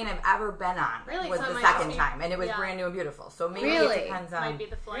 Biggest plane I've ever been on Really? was So it the might second be- time. And it was yeah. brand new and beautiful. So maybe Really? it depends on Might be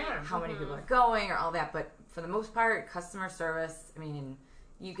the flight. how many people are going or all that. But for the most part, customer service, I mean,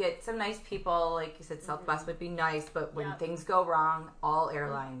 you get some nice people. Like you said, Southwest would be nice. But when Yeah. things go wrong, all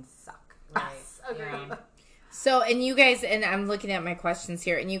airlines suck. Yes, agreed. So, and you guys, and I'm looking at my questions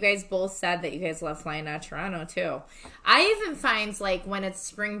here, and you guys both said that you guys love flying out of Toronto too. I even find, like, when it's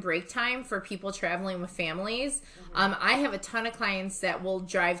spring break time for people traveling with families, I have a ton of clients that will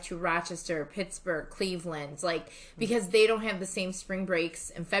drive to Rochester, Pittsburgh, Cleveland, like, because they don't have the same spring breaks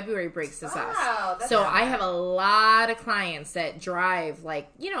and February breaks as Wow, us. that's So not I bad. have a lot of clients that drive, like,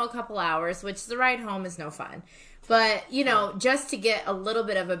 a couple hours, which the ride home is no fun. But, just to get a little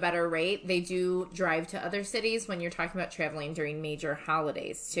bit of a better rate, they do drive to other cities when you're talking about traveling during major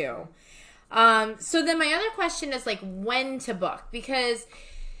holidays, too. So then my other question is, like, when to book? Because,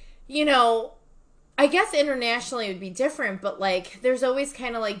 I guess internationally it would be different, but, like, there's always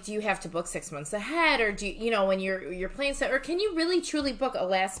kind of, like, do you have to book 6 months ahead? Or do you, when you're playing, or can you really, truly book a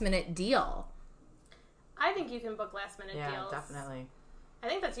last-minute deal? I think you can book last minute Yeah, deals. definitely. I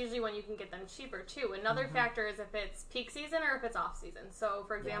think that's usually when you can get them cheaper too. Another factor is if it's peak season or if it's off season. So,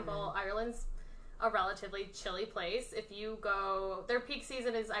 for example, Ireland's a relatively chilly place. If you go, their peak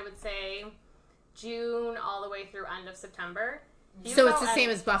season is, I would say, June all the way through end of September. You So go it's the at- same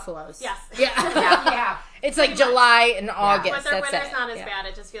as Buffalo's. Yes. Yeah. Yeah. It's like July and August. But their That's winter's it. not as Yeah. bad.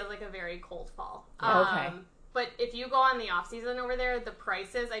 It just feels like a very cold fall. Okay. But if you go on the off season over there, the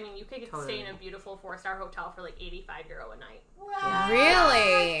prices, I mean, you could stay in a Totally. beautiful 4-star hotel for like €85 a night.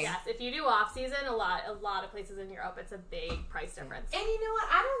 Really? Yes, if you do off season, a lot of places in Europe, it's a big price difference. And you know what?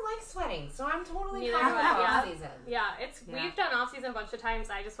 I don't like sweating, so I'm totally Neither fine do with I, yeah. off season. Yeah, we've done off season a bunch of times.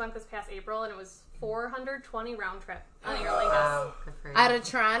 I just went this past April, and it was $420 round trip on Aer Lingus Wow, good for you. Out of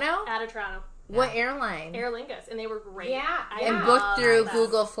Toronto? out of Toronto. What airline? Aer Lingus, and they were great. Yeah, I And yeah. booked through them.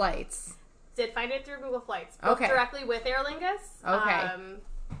 Google Flights. Did find it through Google Flights. Booked Okay. directly with Aer Lingus. Okay.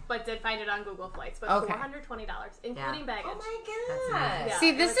 But did find it on Google Flights. But Okay. $420, including baggage. Oh my That's god. amazing. Yeah. See,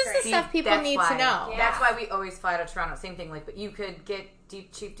 it this was is the great. stuff people That's need why- to know. Yeah. That's why we always fly out of Toronto. Same thing, like, but you could get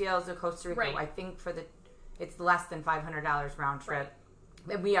cheap deals to Costa Rica. Right. I think it's less than $500 round trip.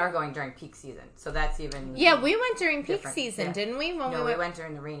 And we are going during peak season, so that's even Yeah, we went during peak Different, season, yeah. didn't we? No, we went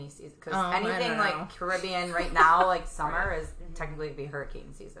during the rainy season because Oh, I anything don't like know. Caribbean right now, like summer, is technically be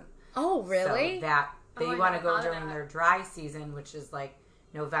hurricane season. Oh, really? So that they Oh, I want to never go thought of during that. their dry season, which is like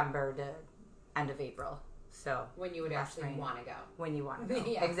November to end of April. So When you would less actually rain. want to go. when you want to go,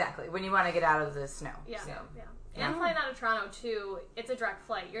 Yeah. exactly when you want to get out of the snow. Yeah, So. yeah. And flying out of Toronto too, it's a direct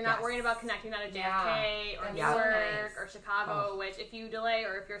flight. You're not Yes. worried about connecting out of JFK Yeah. or That's New so York nice. or Chicago. Which, if you delay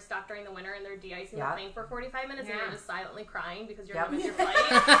or if you're stuck during the winter and they're de-icing Yeah. the plane for 45 minutes and Yeah. you're just silently crying because you're Yep. gonna miss your flight.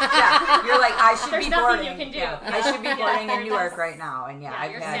 Yeah, you're like, I should There's be nothing boarding. you can do. Yeah, I should be Yeah, boarding in there's Newark nothing. right now, and yeah, Yeah,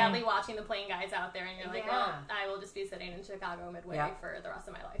 I've you're had, sadly watching the plane guys out there, and you're like, Yeah. well, I will just be sitting in Chicago Midway Yeah. for the rest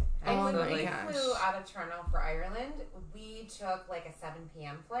of my life. And when Absolutely. we gosh. flew out of Toronto for Ireland, we took like a 7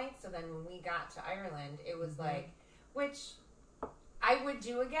 p.m. flight. So then when we got to Ireland, it was like, which I would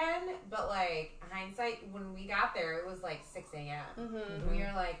do again, but like hindsight, when we got there, it was like 6 a.m. Mm-hmm. We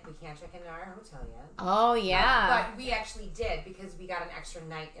were like, we can't check into our hotel yet. Oh, yeah. But we actually did because we got an extra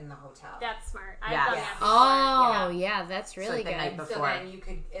night in the hotel. That's smart. I've Yes. done that before. Oh, yeah, that's So, really like, the night good. So before. then you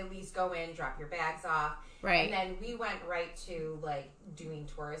could at least go in, drop your bags off. Right. And then we went right to like doing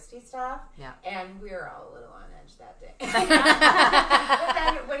touristy stuff. Yeah. And we were all a little on edge that day. But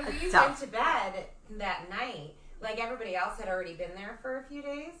then when we Tough. went to bed that night, like everybody else had already been there for a few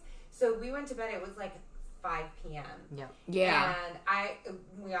days. So we went to bed, it was like 5 p.m. Yeah. And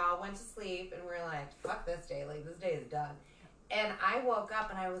we all went to sleep and we were like, fuck this day. Like, this day is done. And I woke up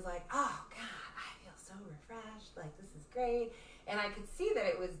and I was like, oh, God, I feel so refreshed. Like, this is great. And I could see that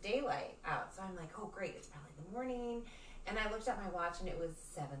it was daylight out. So I'm like, oh, great. It's probably the morning. And I looked at my watch and it was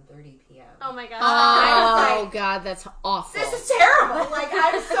 7:30 p.m. Oh my gosh. I Oh, was like, God, that's awful. this is terrible. Like,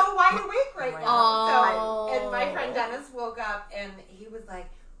 I'm so wide awake right now. Oh. So, and my friend Dennis woke up and he was like,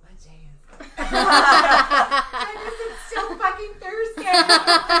 what day is it? Dennis, it's still fucking Thursday.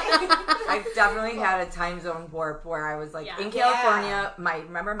 I've definitely had a time zone warp where I was like Yeah. in California.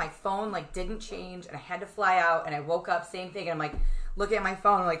 Remember my phone like didn't change, and I had to fly out, and I woke up same thing, and I'm like looking at my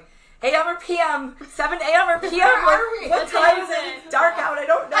phone like AM or PM, 7 AM or PM. Where are we? What What time time is is it? it? It's dark out. I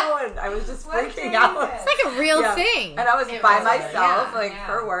don't know. And I was just What freaking day is out. it? It's like a real Yeah. thing. And I was It by was, myself, yeah, like yeah.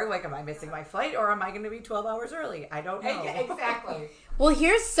 for work. Like, am I missing my flight or am I going to be 12 hours early? I don't know. Exactly. Well,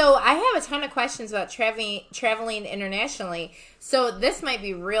 so I have a ton of questions about traveling internationally. So this might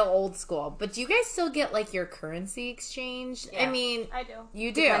be real old school, but do you guys still get like your currency exchanged? I Yeah. mean, I do.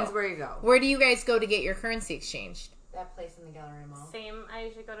 you do. Depends where you go. Where do you guys go to get your currency exchanged? That place in the Galleria Mall. Same. I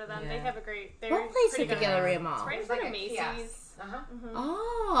usually go to them. Yeah. They have a great. They're What place pretty at the good. Galleria It's Mall? right in There's front like of a Macy's. kiosk. Uh-huh.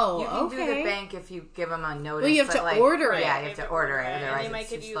 Oh, You can okay. do the bank if you give them a notice. Well, you have but, to like, order it. Yeah, you have to order it. And Otherwise, they might it's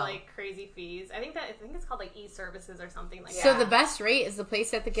give too you slow. like crazy fees. I think it's called like e-services or something like So that. the best rate is the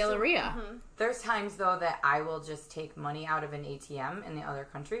place at the Galleria. There's times though that I will just take money out of an ATM in the other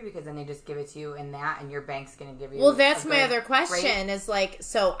country because then they just give it to you in that, and your bank's going to give you. Well, that's a my good other rate. question is like,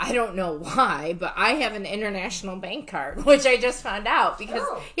 so I don't know why, but I have an international bank card, which I just found out because,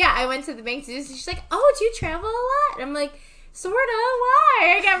 Oh. yeah, I went to the bank to do this, and she's like, oh, do you travel a lot? And I'm like, sort of,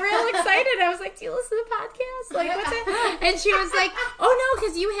 why? I got real excited. I was like, do you listen to the podcast? Like, what's it? And she was like, oh, no,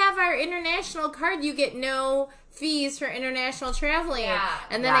 because you have our international card, you get no fees for international traveling. Yeah.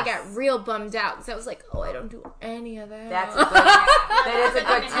 And then I Yes. got real bummed out because I was like, oh, I don't do any of that. That's a good, that is a That's good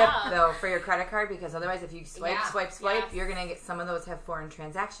good to tip have. though for your credit card because otherwise, if you swipe, Yeah. swipe, Yes. you're gonna get some of those have foreign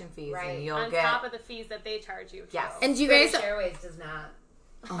transaction fees, Right. and you'll on get top of the fees that they charge you. Yes. And do you guys... British Airways does not.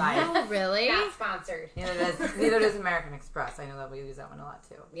 Oh, really? Not sponsored. neither does American Express. I know that we use that one a lot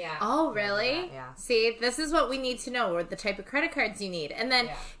too. Yeah. Oh, really? Yeah. See, this is what we need to know, or the type of credit cards you need. And then,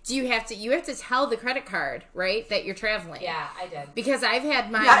 Yeah. do you have to tell the credit card, right, that you're traveling? Yeah, I did. Because I've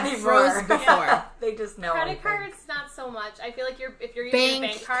had mine Not anymore. froze before. They just know. Credit everything. cards, not so much. I feel like if you're using Bank a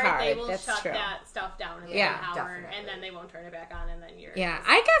bank card, they card, will that's shut true. that stuff down in Yeah, an hour, definitely. and then they won't turn it back on, and then you're Yeah,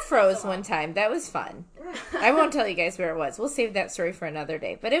 I got froze one time. That was fun. I won't tell you guys where it was. We'll save that story for another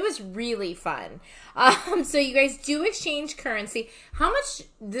day. But it was really fun. So you guys do exchange currency. How much,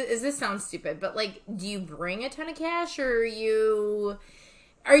 this sounds stupid, but like, do you bring a ton of cash, or are you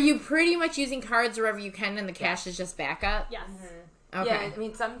pretty much using cards wherever you can and the cash is just backup? Yes. Okay. Yeah, I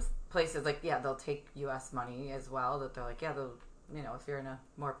mean, some places, like, yeah, they'll take U.S. money as well. That they're like, yeah, they'll, if you're in a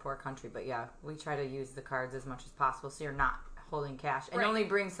more poor country. But yeah, we try to use the cards as much as possible so you're not holding cash. And Right. only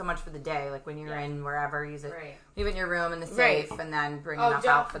bring so much for the day. Like when you're in wherever, use it. Right. Leave it in your room in the Right. safe and then bring Oh, enough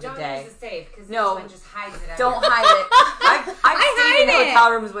out for the don't day. use the safe because No. this one just hides it. Don't everywhere. hide it. I've stayed in hide it.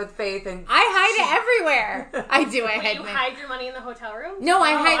 hotel rooms with Faith and I hide it everywhere. I do. I Wait, hide you my... hide your money in the hotel room? No,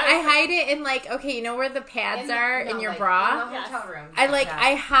 I Oh, hide was hide it in like, okay, you know where the pads are in your like, bra? In the hotel room. Yeah.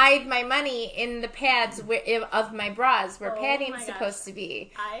 I hide my money in the pads of my bras where Oh padding's my gosh. supposed to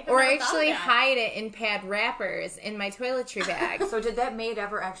be. I have Or not I thought actually of that. hide it in pad wrappers in my toiletry bag. So did that maid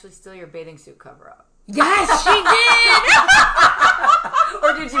ever actually steal your bathing suit cover up? Yes, she did!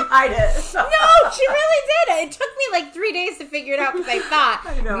 Or did you hide it? No, she really did. It took me like 3 days to figure it out because I thought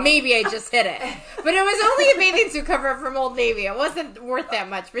I know. maybe I just hid it. But it was only a bathing suit cover from Old Navy. It wasn't worth that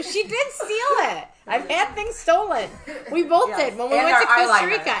much. But she did steal it. I've had things stolen. We both Yes. did when we And went to our Costa eyeliner.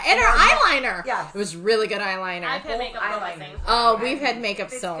 Rica. And And our our eyeliner. Yes. It was really good eyeliner. I've had makeup eyeliner. missing. Oh, we've had makeup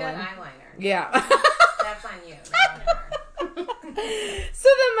It's stolen. good eyeliner. Yeah. That's on you. not on her. So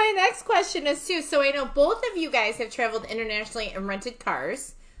then my next question is too, so I know both of you guys have traveled internationally and rented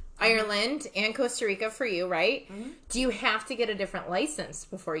cars. Ireland and Costa Rica for you, right? Do you have to get a different license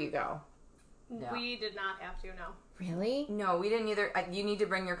before you go? No. We did not have to, no. Really? No, we didn't either. You need to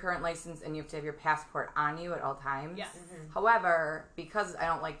bring your current license and you have to have your passport on you at all times. Yes. However, because I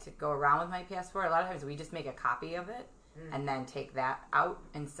don't like to go around with my passport, a lot of times we just make a copy of it and then take that out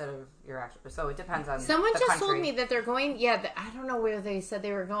instead of your actual. So it depends on Someone the just country. told me that they're going, I don't know where they said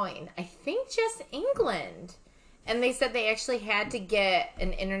they were going. I think just England. And they said they actually had to get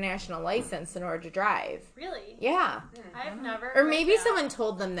an international license in order to drive. Really? Yeah. I've never. Or heard maybe that. someone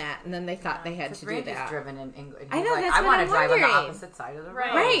told them that and then they thought they had Because to do Randy's that. driven in England. I He's know, like, that's I what want to I'm drive on the wondering. opposite side of the Right.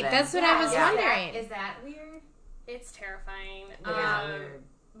 road. Right, and- that's what I was Yeah. wondering. Is that weird? It's terrifying. Yeah, weird.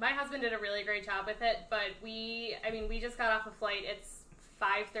 My husband did a really great job with it, but we just got off a flight. It's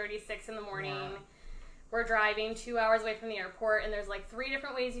 5:36 in the morning. Yeah. We're driving 2 hours away from the airport, and there's like 3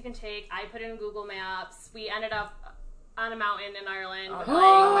 different ways you can take. I put in Google Maps. We ended up on a mountain in Ireland with Oh like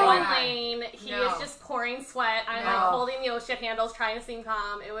my one God. lane. He No. is just pouring sweat. I'm No. like holding the ocean handles, trying to seem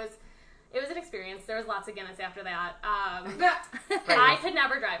calm. It was an experience. There was lots of Guinness after that. I could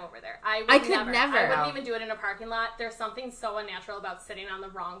never drive over there. I could never. I wouldn't No. even do it in a parking lot. There's something so unnatural about sitting on the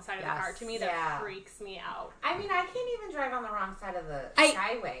wrong side of the Yes. car to me that Yeah. freaks me out. I mean, I can't even drive on the wrong side of the I-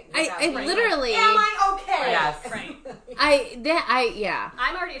 skyway. I without being literally- like, am I okay? Yes. Right.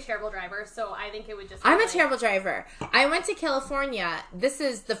 I'm already a terrible driver, so I think it would just. I'm a like- terrible driver. I went to California. This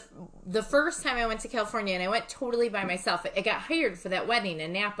is the first time I went to California, and I went totally by myself. I got hired for that wedding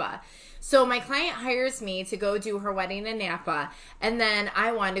in Napa. So my client hires me to go do her wedding in Napa, and then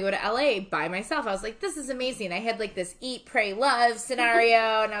I wanted to go to LA by myself. I was like, this is amazing. I had like this eat, pray, love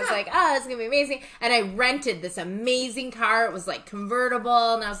scenario, and I was like, oh, it's going to be amazing. And I rented this amazing car. It was like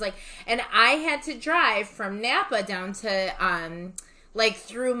convertible, and I was like, and I had to drive from Napa down to, like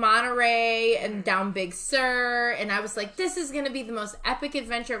through Monterey and down Big Sur, and I was like, this is gonna be the most epic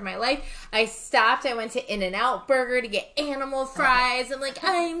adventure of my life. I stopped, I went to In-N-Out Burger to get animal fries. I'm like,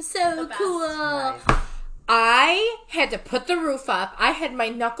 I'm so best. cool. Nice. I had to put the roof up. I had, my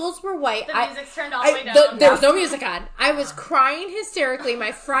knuckles were white. The music's turned all the way down. There was no music on. I was crying hysterically.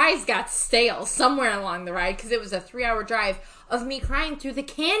 My fries got stale somewhere along the ride because it was a 3-hour drive of me crying through the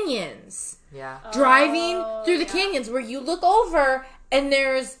canyons. Yeah. Driving through the canyons where you look over and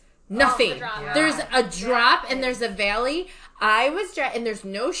there's nothing. drop. Yeah. There's a drop and there's a valley. I was and there's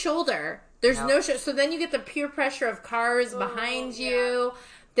no shoulder. There's Nope. no shoulder. So then you get the peer pressure of cars behind you.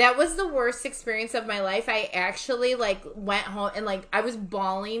 That was the worst experience of my life. I actually like went home and like I was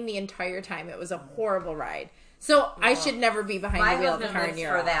bawling the entire time. It was a horrible ride. So I should never be behind My the wheel of a husband car in lives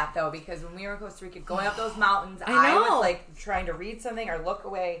Europe. for that though, because when we were in Costa Rica, going up those mountains, I know. was like trying to read something or look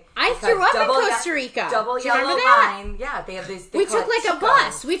away. I because threw up in double Costa Rica. Double Do you remember yellow that? line. Yeah, they have these. They We call took it like a Chico.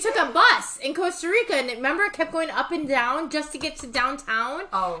 bus. We took a bus in Costa Rica, and remember, it kept going up and down just to get to downtown.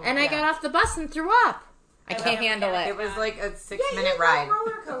 Oh, and I yeah. got off the bus and threw up. I can't handle It it was like a Yeah, 6-minute you ride. love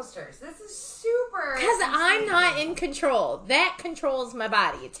roller coasters. This is super. because I'm not in control. That controls my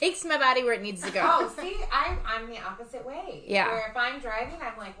body. It takes my body where it needs to go. Oh, see, I'm the opposite way. Yeah. Where if I'm driving,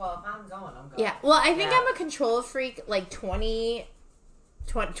 I'm like, well, if I'm going, I'm going. Yeah. Well, I think Yeah. I'm a control freak, like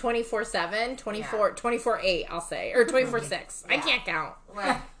 24/7, 24/8, I'll say, or 24/6. I Yeah. can't count.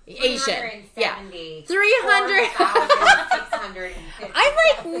 Like, Asian. Yeah. 370. 300. 4,650. I'm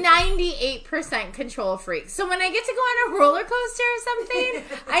like 98% control freak. So when I get to go on a roller coaster or something,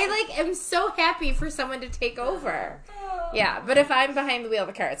 I like am so happy for someone to take over. Yeah, but if I'm behind the wheel of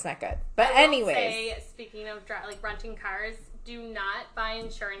the car, it's not good. But I will anyways, say, speaking of like renting cars, do not buy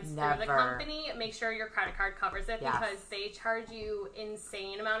insurance through the Never. company. Make sure your credit card covers it Yes. because they charge you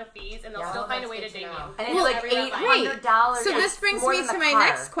insane amount of fees, and they'll Yeah. still Oh, find a that's way to good to ding know. you. And it's Well, like every time. $800. so this brings more me than to the my car.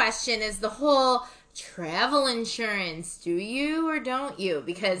 next question: is the whole travel insurance? Do you or don't you?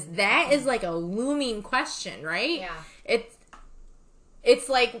 Because that is like a looming question, right? Yeah. It's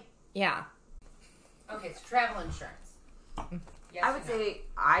like, yeah. Okay, it's travel insurance. Yes I or would no? say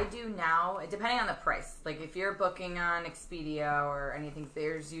I do now, depending on the price. Like if you're booking on Expedia or anything,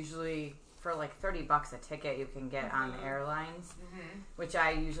 there's usually for like $30 a ticket you can get on the airlines, which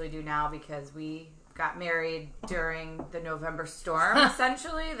I usually do now because we got married during the November storm.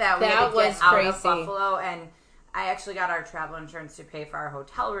 Essentially, that we had That to get was out crazy. of Buffalo, and I actually got our travel insurance to pay for our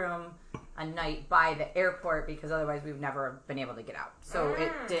hotel room a night by the airport because otherwise we've never been able to get out. So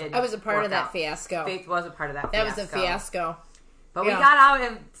it did. I was a part work of that out. fiasco. Faith was a part of that. That was a fiasco. But Yeah. we got out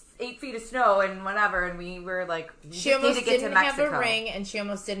in 8 feet of snow and whatever, and we were like, we She just need almost to get to didn't have Mexico. a ring, and she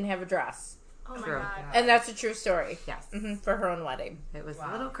almost didn't have a dress. Oh my True. god. And that's a true story. Yes, For her own wedding. it was a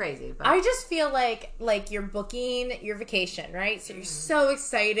Wow. little crazy, but I just feel like you're booking your vacation, right? So you're so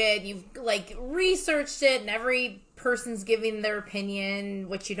excited. You've like researched it, and every person's giving their opinion,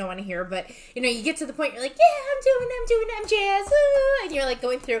 which you don't want to hear. But you know, you get to the point you're like, yeah, I'm jazz, woo, and you're like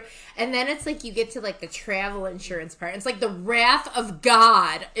going through, and then it's like you get to like the travel insurance part. It's like the wrath of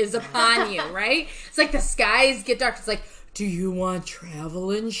God is upon you, right? It's like the skies get dark. It's like, do you want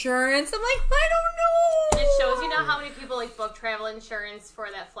travel insurance? I'm like, I don't know. And it shows you now how many people like book travel insurance for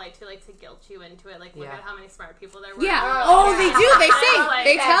that flight to like to guilt you into it. Like look Yeah. at how many smart people there were. Yeah. Oh, Oh, yeah. they do. They say. Like,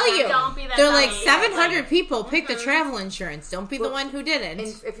 They tell you. Don't be that They're like dummy. 700 people pick the travel insurance. Don't be the Well, one who didn't.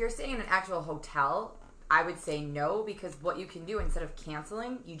 and if you're staying in an actual hotel, I would say no, because what you can do instead of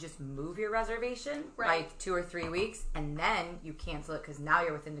canceling, you just move your reservation Right. by 2 or 3 weeks, and then you cancel it because now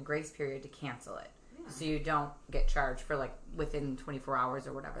you're within the grace period to cancel it. So you don't get charged for like within 24 hours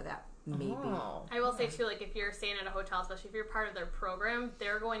or whatever that may be. Oh. I will say too, like if you're staying at a hotel, especially if you're part of their program,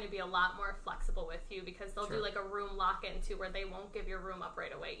 they're going to be a lot more flexible with you because they'll do like a room lock-in too, where they won't give your room up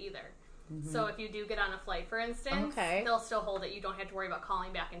right away either. So if you do get on a flight, for instance, Okay. they'll still hold it. You don't have to worry about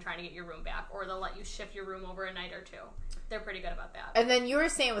calling back and trying to get your room back, or they'll let you shift your room over a night or two. They're pretty good about that. And then you were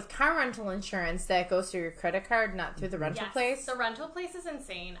saying with car rental insurance that goes through your credit card, not through the rental Yes, place. the rental place is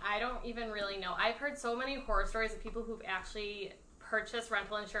insane. I don't even really know. I've heard so many horror stories of people who've actually purchased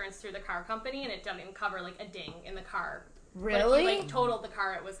rental insurance through the car company, and it doesn't even cover like a ding in the car But Really? if you totaled the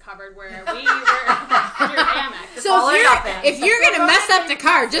car, it was covered. Where we were your Amex. So all or if nothing. you're gonna mess up the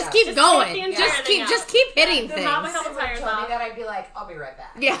car, just keep Just going. take the entire Just thing keep out. hitting Then pop a things. couple tires Told me off. that, I'd be like, I'll be right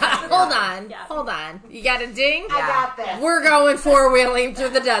back. Yeah, hold on, Yeah. hold on. You got a ding? I got this. We're going 4-wheeling through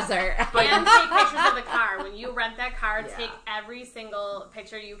the desert. And take pictures of the car. When you rent that car, Yeah. take every single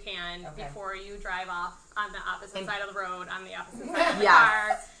picture you can Okay. before you drive off on the opposite And- side of the road, on the opposite side of the Yes.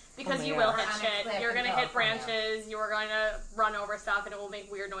 car. Because Oh you my will God. hit On a shit. cliff You're in going to hit California. branches. You are going to run over stuff, and it will make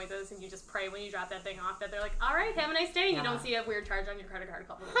weird noises. And you just pray when you drop that thing off that they're like, all right, have a nice day. You Yeah. don't see a weird charge on your credit card a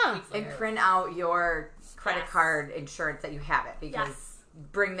couple Huh. of weeks And later. print out your credit Yes. card insurance that you have it, because Yes.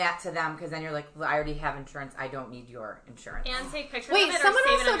 bring that to them, because then you're like, well, I already have insurance. I don't need your insurance. And take pictures Wait, of it or someone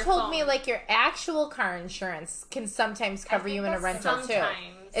save it on also your told phone. me like your actual car insurance can sometimes cover think you in a that's rental too.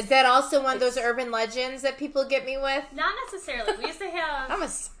 sometimes. Is that also one of those urban legends that people get me with? Not necessarily. We used to have... I'm a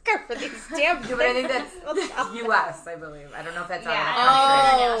sucker for these damn Yeah, but I think that's things. U.S., I believe. I don't know if that's Yeah. out of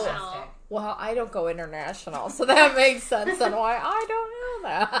the Oh. country. International. Well, I don't go international, so that makes sense on why I don't know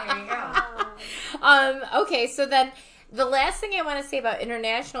that. There you go. Okay, so then the last thing I want to say about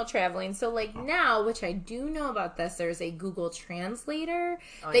international traveling, so like now, which I do know about this, there's a Google Translator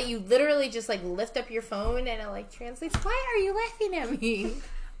Oh, that yeah. you literally just like lift up your phone and it like translates. Why are you laughing at me?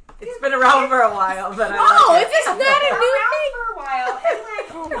 It's been around for a while, but Oh, I like it's not a new Around thing. for a while, and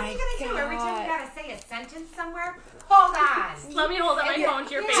like, Oh what are my you gonna do every time God. you gotta say a sentence somewhere? Hold on. Let me hold up my phone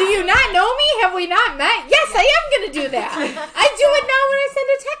to your face. Do you not know me? Have we not met? Yes, I am going to do that. I do it now when I send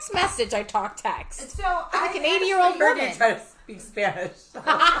a text message. I talk text. So Like an 80-year-old Heard woman. you try to speak Spanish.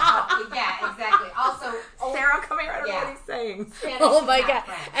 Yeah, exactly. Also, Sarah, come here. I don't know Yeah. what he's saying. Spanish Oh is my not God.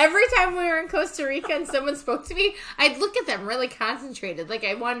 French. Every time we were in Costa Rica and someone spoke to me, I'd look at them really concentrated. Like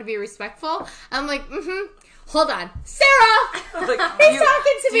I wanted to be respectful. I'm like, hold on. Sarah! Like, He's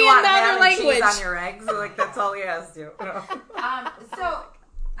talking to do me you in want ham another and cheese language. on your eggs? Like, that's all he has to. So,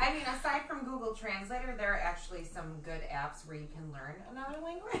 I mean, aside from Google Translator, there are actually some good apps where you can learn another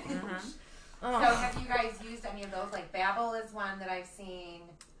language. So, have you guys used any of those? Like Babbel is one that I've seen.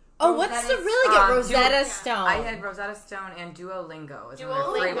 Oh, what's the Rosetta really good? Rosetta Duo- Stone. I had Rosetta Stone and Duolingo. Is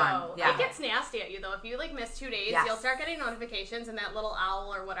another free one. Duolingo. Yeah. It gets nasty at you though. If you like miss 2 days, Yes. you'll start getting notifications, and that little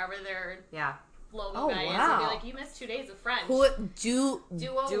owl or whatever their Yeah. logo Oh, guy is will wow. be like, "You missed 2 days of French." Who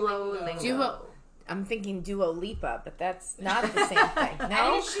Duolingo. Duolingo. Duo? I'm thinking Dua Lipa, but that's not the same thing. I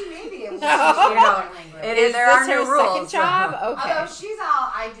No. mean, she may be able to No. speak another language. It Is is. There this are her new rules. second job? Okay. Although she's all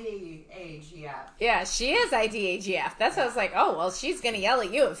IDAGF. Yeah, she is IDAGF. That's what I was like, oh, well, she's going to yell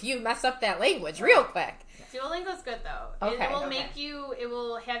at you if you mess up that language real quick. Duolingo's good though. Okay. It will Okay. make you. It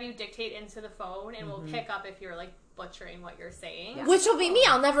will have you dictate into the phone, and will pick up if you're like butchering what you're saying. Yeah. Which will be me.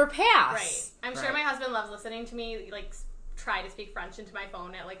 I'll never pass. Right. I'm sure Right. my husband loves listening to me like try to speak French into my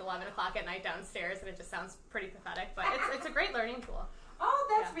phone at like 11 o'clock at night downstairs, and it just sounds pretty pathetic. But it's a great learning tool. Oh,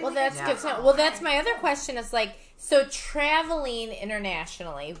 that's Yeah. really Well, that's Yeah. good to know. Well, that's my other question is like, so traveling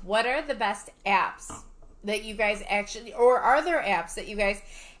internationally, what are the best apps that you guys actually, or are there apps that you guys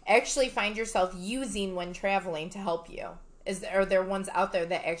actually find yourself using when traveling to help you? Are there ones out there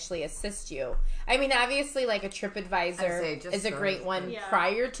that actually assist you? I mean, obviously, like a I'd say TripAdvisor just is a great those. one Yeah.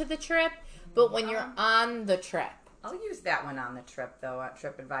 prior to the trip, but when you're on the trip. I'll use that one on the trip though at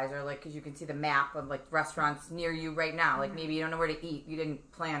TripAdvisor, like because you can see the map of like restaurants near you right now. Like maybe you don't know where to eat. You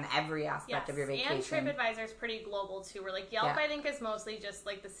didn't plan every aspect Yes, of your vacation. and TripAdvisor is pretty global too. Where like Yelp, Yeah. I think is mostly just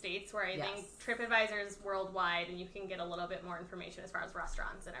like the states. Where I think Yes. TripAdvisor is worldwide, and you can get a little bit more information as far as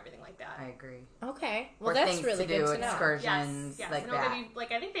restaurants and everything like that. I agree. Okay. Well, Or that's things really to do, good to know. excursions Yes, like and it'll that. give you,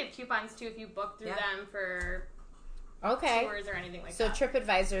 like I think they have coupons too if you book through Yeah. them for Okay. tours or anything like So that.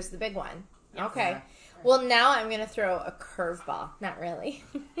 TripAdvisor is the big one. Yes. Okay. Yeah. Well, now I'm going to throw a curveball. Not really.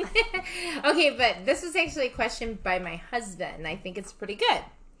 Okay, but this was actually a question by my husband, and I think it's pretty good.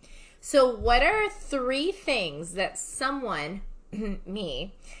 So, what are 3 things that someone,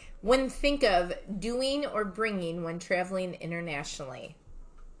 me, wouldn't think of doing or bringing when traveling internationally?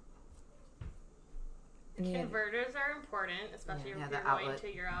 Converters are important, especially Yeah, if the you're going outlet.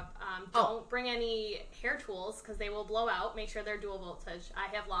 to Europe. Oh. Don't bring any hair tools because they will blow out. Make sure they're dual voltage. I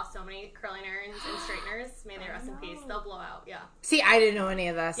have lost so many curling irons and straighteners. May they rest in peace. They'll blow out. Yeah. See, I didn't know any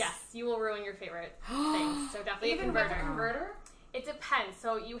of this. Yes, you will ruin your favorite things. So definitely Even a with converter. a converter? It depends.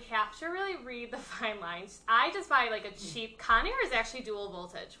 So you have to really read the fine lines. I just buy like a cheap Conair is actually dual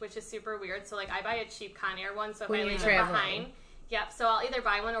voltage, which is super weird. So like I buy a cheap Conair one. So if When I you're leave it traveling. behind. Yep, so I'll either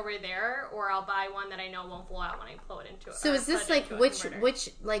buy one over there or I'll buy one that I know won't blow out when I blow it into it. So or is this put it like into a which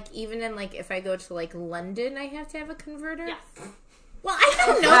converter. like even in like if I go to like London, I have to have a converter? Yes. Well, I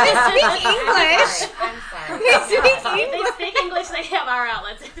don't know. They speak English. I'm sorry. They speak If they English. speak English, they have our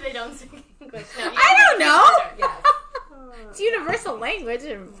outlets. If they don't speak English, no, you I can don't get a know. converter. Yes. It's universal language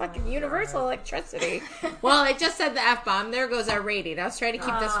and fucking universal electricity. Well, I just said the F-bomb. There goes our rating. I was trying to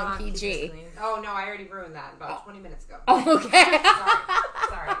keep this one Keep PG. it clean. Oh no, I already ruined that about 20 minutes ago. Oh, okay.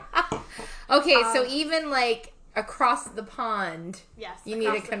 Sorry. Okay, so even like across the pond, Yes. you need a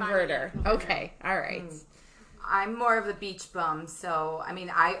across the pond, converter. you need a converter. Okay, all right. I'm more of a beach bum, so I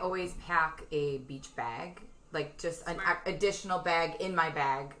mean, I always pack a beach bag, like just an Smart. additional bag in my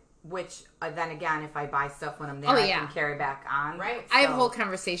bag. Which then again, if I buy stuff when I'm there, Oh, I yeah. can carry back on. Right. I have a So- whole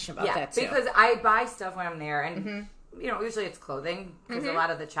conversation about that too. because I buy stuff when I'm there, and you know, usually it's clothing because a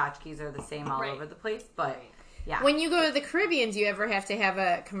lot of the tchotchkes are the same all Right. over the place. But yeah, When you go to the Caribbean, do you ever have to have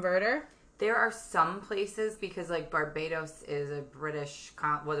a converter? there are some places because like Barbados is a British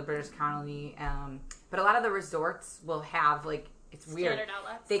colony, but a lot of the resorts will have like it's weird. Standard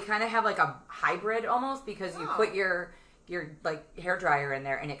outlets. They kind of have like a hybrid almost because you put your like hair dryer in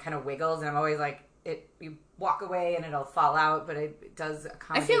there and it kind of wiggles, and I'm always like you walk away and it'll fall out, but it does I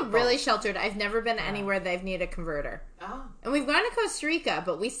accommodate feel both. really sheltered. I've never been anywhere that I've needed a converter. Oh. And we've gone to Costa Rica,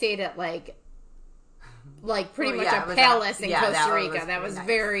 but we stayed at like pretty Oh, much yeah, it a was palace that- in yeah, Costa that Rica. was That pretty was nice.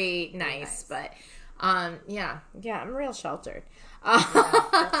 very nice, nice. but yeah, I'm real sheltered. That's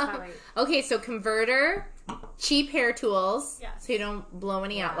how Okay, so converter, cheap hair tools, Yes. so you don't blow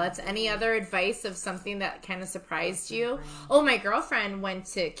any outlets. Any other advice of something that kind of surprised you? Oh, my girlfriend went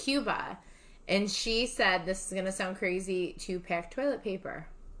to Cuba, and she said, this is going to sound crazy, to pack toilet paper.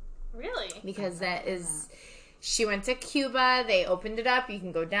 Really? Because that is... She went to Cuba. They opened it up. You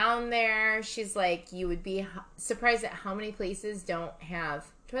can go down there. She's like, you would be surprised at how many places don't have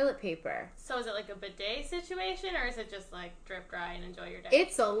toilet paper. So is it like a bidet situation, or is it just like drip dry and enjoy your day?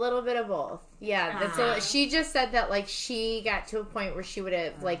 It's a little bit of both. Yeah, that's she just said that like she got to a point where she would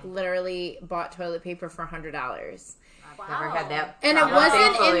have like literally bought toilet paper for $100. Never had that. And it problem, wasn't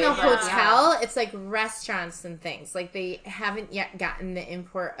in thankfully, the but hotel. It's like restaurants and things. Like they haven't yet gotten the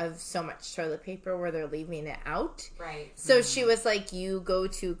import of so much toilet paper where they're leaving it out. Right. So she was like, you go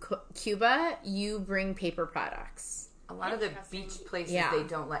to Cuba, you bring paper products. A lot of the Interesting. beach places, Yeah. they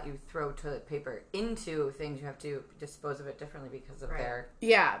don't let you throw toilet paper into things. You have to dispose of it differently because of their...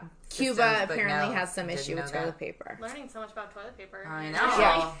 Yeah. Cuba Systems, but apparently no, has some didn't know know with toilet that. paper. Learning so much about toilet paper. I know.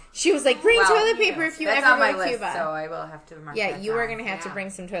 Yeah. She was like, bring Well, toilet paper if you That's ever on my go to list, Cuba. so I will have to mark Yeah, that you are down. going to have to Yeah. bring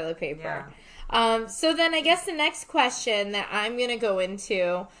some toilet paper. Yeah. So then I guess the next question that I'm going to go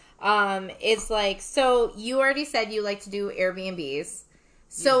into is like, so you already said you like to do Airbnbs.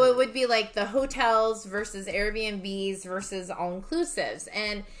 So it would be like the hotels versus Airbnbs versus all-inclusives.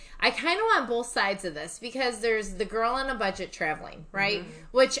 And I kind of want both sides of this because there's the girl on a budget traveling, right?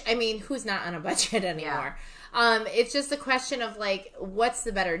 Which, I mean, who's not on a budget anymore? It's just a question of like, what's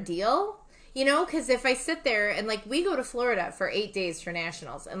the better deal? You know, because if I sit there and like we go to Florida for 8 days for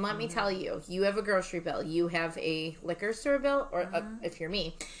nationals, and let me tell you, you have a grocery bill, you have a liquor store bill, or if you're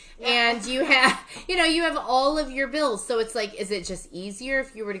me, and you have, you have all of your bills. So it's like, is it just easier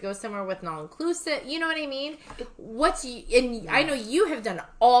if you were to go somewhere with an all-inclusive? You know what I mean? And I know you have done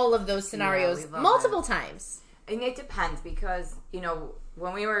all of those scenarios we love multiple times. And it depends because,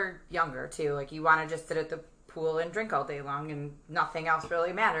 when we were younger too, like you want to just sit at the pool and drink all day long and nothing else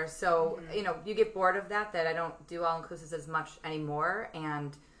really matters. So, you get bored of that I don't do all-inclusives as much anymore.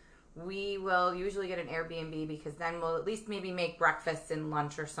 And we will usually get an Airbnb because then we'll at least maybe make breakfast and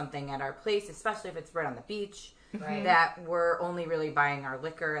lunch or something at our place, especially if it's right on the beach. Right. That we're only really buying our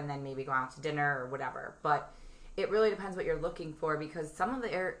liquor and then maybe going out to dinner or whatever. But it really depends what you're looking for because some of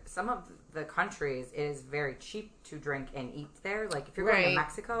the countries it is very cheap to drink and eat there. Like if you're going to Right.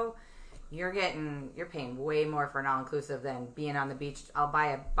 Mexico, you're paying way more for an all-inclusive than being on the beach. I'll buy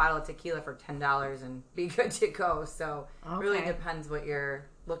a bottle of tequila for $10 and be good to go. So it really Okay. depends what you're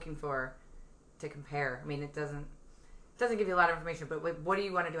looking for to compare. I mean, it doesn't give you a lot of information, but what do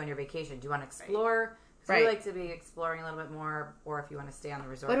you want to do on your vacation? Do you want to explore? So we Right. like to be exploring a little bit more, or if you want to stay on the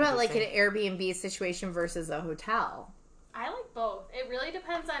resort. What about you like stay- an Airbnb situation versus a hotel? I like both. It really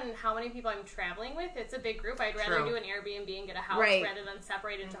depends on how many people I'm traveling with. It's a big group. I'd rather True. do an Airbnb and get a house Right. rather than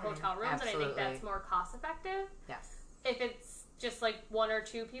separate into hotel rooms, and I think Absolutely. that's more cost effective. Yes. If it's just like one or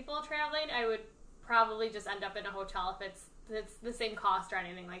two people traveling, I would probably just end up in a hotel if it's the same cost or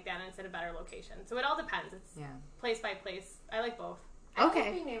anything like that, and it's in a better location. So it all depends. It's Yeah. place by place. I like both. I Okay.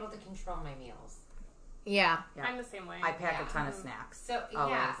 like being able to control my meals. Yeah. Yeah. I'm the same way. I pack Yeah. a ton of snacks. So Always.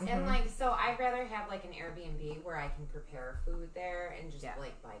 yeah, and like so I'd rather have like an Airbnb where I can prepare food there and just Yeah.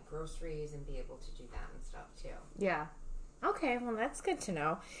 like buy groceries and be able to do that and stuff too. Yeah. Okay, well, that's good to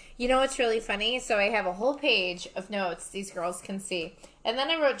know. You know what's really funny? So I have a whole page of notes these girls can see. And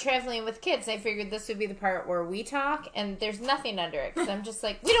then I wrote traveling with kids. I figured this would be the part where we talk, and there's nothing under it. Because I'm just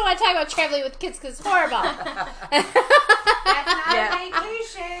like, we don't want to talk about traveling with kids because it's horrible.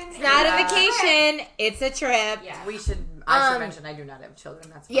 vacation. It's not a vacation. It's a trip. Yeah. I should mention I do not have children.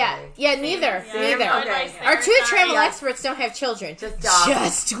 That's why. Yeah, neither. Yeah, Neither. no Okay. advice there, Our two sorry. travel experts don't have children. Just dogs.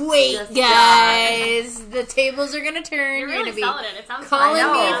 Just wait, Just guys. The tables are gonna turn. You're You're really gonna be selling it. It sounds calling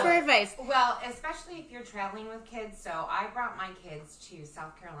I me know. for advice. Well, especially if you're traveling with kids. So I brought my kids to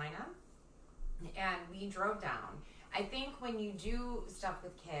South Carolina, and we drove down. I think when you do stuff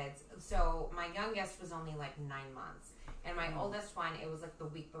with kids, so my youngest was only like 9 months, and my oldest one, it was like the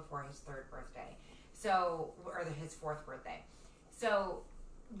week before his 3rd birthday, his 4th birthday. So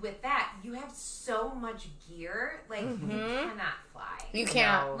with that, you have so much gear, like you cannot fly. You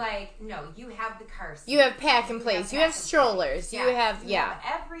can't. Like, no, you have the car seat. You have pack and plays. You have strollers. You have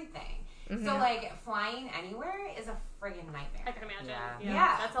everything. So like flying anywhere is a friggin' nightmare. I can imagine.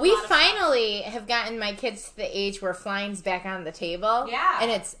 Yeah. That's a We lot of stuff. finally have gotten my kids to the age where flying's back on the table. Yeah. And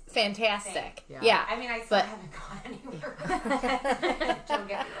it's fantastic. Yeah. Yeah. I mean, I still But- haven't gone anywhere. Don't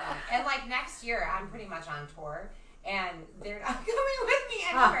get me wrong. And like next year, I'm pretty much on tour, and they're not coming with me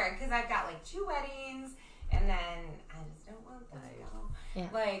anywhere because I've got like 2 weddings, and then I just don't want them to go. Yeah.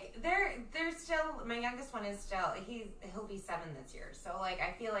 Like they're still. My youngest one is still. He'll be 7 this year, so like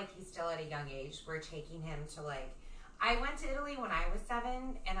I feel like he's still at a young age. We're taking him to like. I went to Italy when I was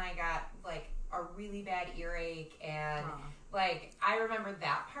 7, and I got like a really bad earache, and like I remember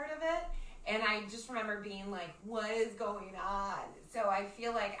that part of it. And I just remember being like, what is going on? So I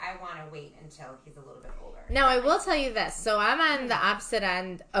feel like I want to wait until he's a little bit older. Now, I will tell you this. So I'm on the opposite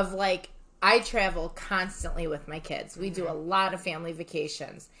end of like, I travel constantly with my kids. We do a lot of family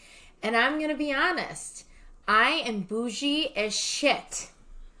vacations. And I'm going to be honest. I am bougie as shit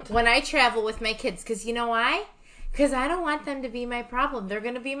when I travel with my kids. Because you know why? Because I don't want them to be my problem. They're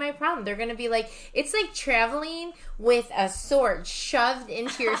going to be my problem. They're going to be like, it's like traveling with a sword shoved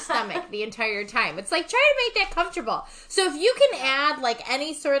into your stomach the entire time. It's like trying to make that comfortable. So if you can add like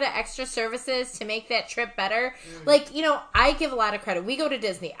any sort of extra services to make that trip better, like, you know, I give a lot of credit. We go to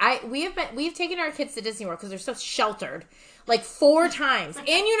Disney. We've taken our kids to Disney World because they're so sheltered. Like 4 times. And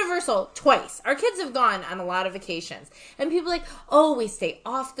Universal twice. Our kids have gone on a lot of vacations. And people are like, oh, we stay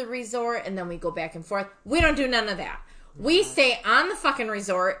off the resort and then we go back and forth. We don't do none of that. We stay on the fucking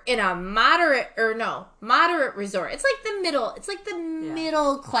resort in a moderate resort. It's like the middle. It's like the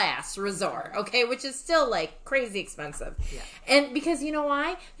middle class resort, okay? Which is still like crazy expensive. Yeah. And because you know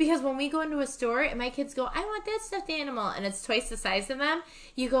why? Because when we go into a store and my kids go, I want that stuffed animal, and it's twice the size of them,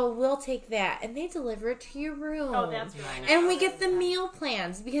 you go, we'll take that. And they deliver it to your room. Oh, that's really nice. And we get the meal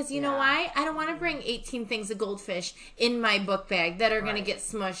plans because you know why? I don't want to bring 18 things of goldfish in my book bag that are going to get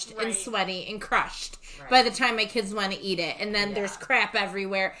smushed and sweaty and crushed by the time my kids want to eat it. And then there's crap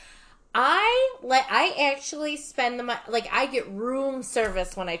everywhere. I actually spend the money, like I get room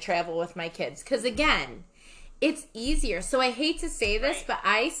service when I travel with my kids because again, it's easier. So I hate to say this, but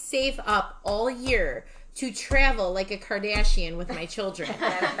I save up all year to travel like a Kardashian with my children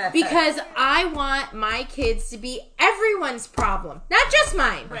because I want my kids to be everyone's problem, not just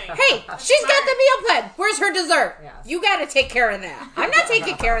mine. Right. Hey, she's got the meal plan. Where's her dessert? Yes. You got to take care of that. I'm not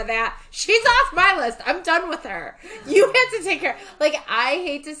taking care of that. She's off my list. I'm done with her. You have to take care. Like, I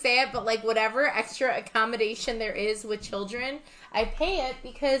hate to say it, but like whatever extra accommodation there is with children, I pay it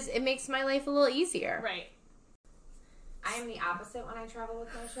because it makes my life a little easier. Right. I am the opposite when I travel with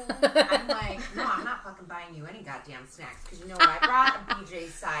my children. I'm like, no, I'm not fucking buying you any goddamn snacks because you know what? I brought a BJ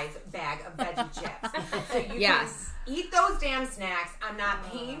size bag of veggie chips. So you can eat those damn snacks. I'm not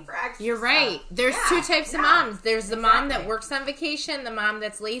paying for extra You're right. stuff. There's 2 types of moms. There's the mom that Exactly. works on vacation, the mom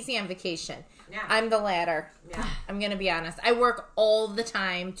that's lazy on vacation. Yeah. I'm the latter. Yeah. I'm going to be honest. I work all the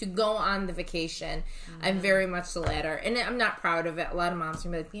time to go on the vacation. I'm very much the latter. And I'm not proud of it. A lot of moms are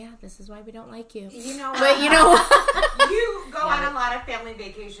going to be like, yeah, this is why we don't like you. You know But you know what? You go on a lot of family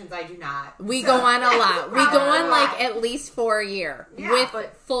vacations. I do not. We So- go on a lot. We go on like Yeah. at least 4 a year with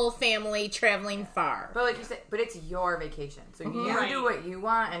full family traveling far. But like you said, but it's your vacation, so you Right. do what you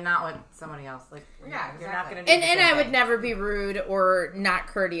want and not what somebody else. Like, Yeah, you're not exactly. going to do. And the same I would thing. never be rude or not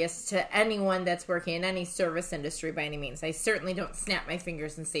courteous to anyone that's working in any service industry by any means. I certainly don't snap my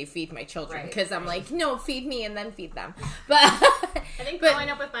fingers and say feed my children because I'm like, no, feed me and then feed them. But I think But- growing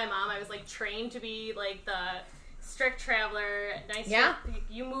up with my mom, I was like trained to be like the strict traveler. Nice. Yeah.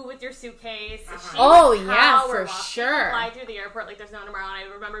 You move with your suitcase. She Oh, would yeah, power for walk. She sure. would fly through the airport like there's no tomorrow. And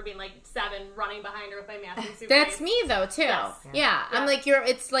I remember being like 7, running behind her with my matching suitcase. that's me though too. Yes. Yeah. I'm Yeah. like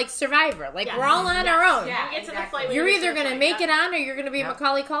it's like Survivor. Like Yes. we're all on Yes. our own. Yeah. You get to the Exactly. flight when You're you either get to the gonna flight, make it on or you're gonna be Yep.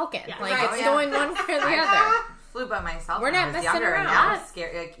 Macaulay Culkin. Yeah. Like Right. it's Yeah. going one way or the other. Flew by myself. We're when I not was messing younger, and around. that was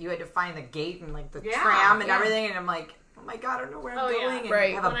scary. Like you had to find the gate and like the Yeah, tram and yeah. everything, and I'm like, oh my god, I don't know where I'm Oh, yeah. going. And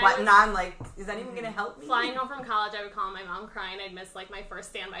Right. have a When I button was- on, like, is anyone going to help me? Flying home from college, I would call my mom crying. I'd miss like my first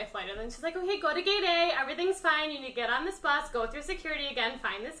standby flight, and then she's like, "Okay, go to gate A. Everything's fine. You need to get on this bus, go through security again,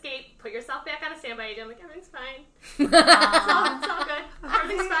 find this gate, put yourself back on a standby agent." I'm like, "Everything's fine. It's all good.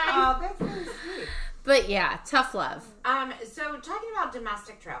 Everything's fine." Oh, that's really sweet. But yeah, tough love. So talking about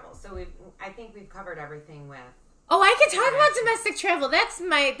domestic travel, so I think we've covered everything with. Oh, I can talk about domestic travel.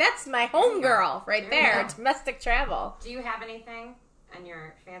 That's my home girl right There you there. go. Domestic travel. Do you have anything on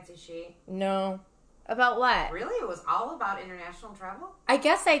your fancy sheet? No. About what? Really, it was all about international travel. I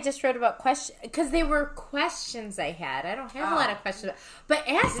guess I just wrote about questions because they were questions I had. I don't have a lot of questions, but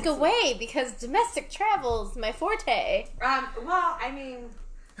ask away because domestic travel is my forte. Well, I mean,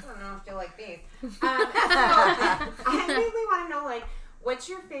 I don't know if you'll like these. So I really want to know, like, what's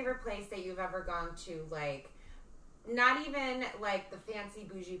your favorite place that you've ever gone to? Like, not even like the fancy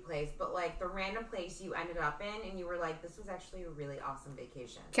bougie place, but like the random place you ended up in, and you were like, "This was actually a really awesome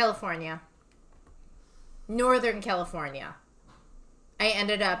vacation." California. Northern California. I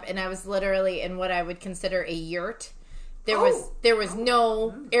ended up and I was literally in what I would consider a yurt. There was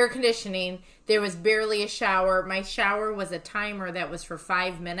no air conditioning. There was barely a shower. My shower was a timer that was for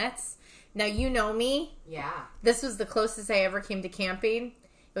 5 minutes. Now you know me. Yeah. This was the closest I ever came to camping.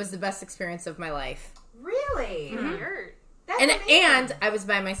 It was the best experience of my life. Really? Weird. That's And amazing. I was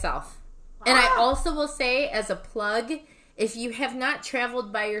by myself. And I also will say as a plug, if you have not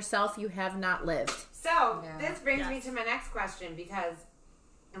traveled by yourself, you have not lived. So this brings me Yes. to my next question, because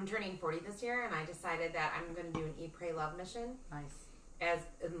I'm turning 40 this year, and I decided that I'm going to do an Eat, Pray, Love mission. Nice.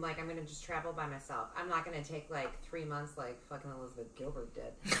 And like, I'm going to just travel by myself. I'm not going to take like 3 months like fucking Elizabeth Gilbert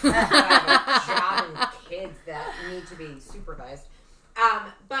did. I have a job and kids that need to be supervised.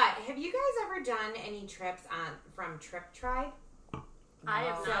 But have you guys ever done any trips from Trip Tribe? I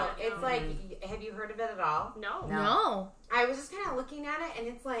have So not. it's like, have you heard of it at all? No. No. I was just kind of looking at it, and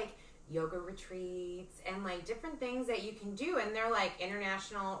it's like yoga retreats and like different things that you can do, and they're like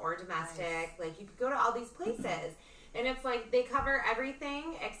international or domestic. Like, you could go to all these places, and it's like they cover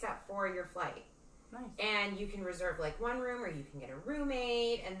everything except for your flight. Nice. And you can reserve like one room, or you can get a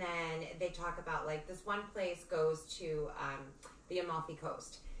roommate. And then they talk about like this one place goes to the Amalfi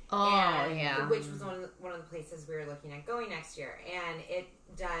Coast. Oh, And- yeah. Which was one of the places we were looking at going next year. And it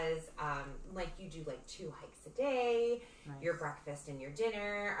does, like, you do like 2 hikes a day. Nice. Your breakfast and your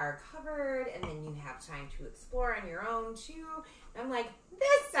dinner are covered. And then you have time to explore on your own, too. And I'm like,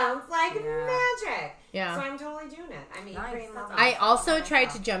 this sounds like magic. Yeah. So I'm totally doing it. I mean, Nice. Pray and Love I it. also Myself. tried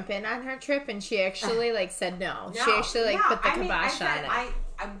to jump in on her trip, and she actually like said no. She No, actually like no, put the I mean, kibosh I on said, it.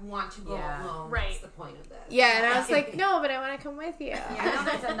 I want to go Yeah. alone. Right. That's the point of this. Yeah, and I was like, no, but I want to come with you. I know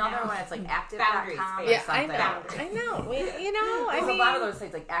there's another one. It's like Boundaries, active.com or Yeah, I something. know. I know. You know, I There's mean, a lot of those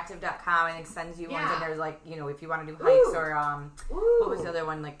sites like active.com, I think, sends you ones, Yeah. and there's like, you know, if you want to do hikes Ooh. or Ooh. what was the other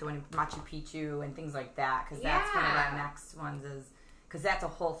one, like the one in Machu Picchu and things like that, because that's one of Yeah. our next ones is, because that's a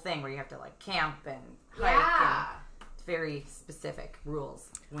whole thing where you have to like camp and hike Yeah. and it's very specific rules.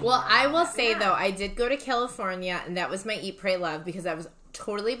 when well, you're I on will that. say though, I did go to California, and that was my Eat, Pray, Love because I was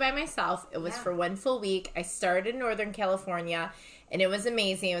totally by myself. It was for 1 full week. I started in Northern California, and it was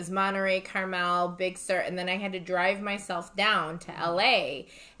amazing. It was Monterey, Carmel, Big Sur, and then I had to drive myself down to LA.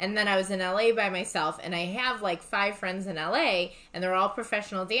 And then I was in LA by myself, and I have like 5 friends in LA, and they're all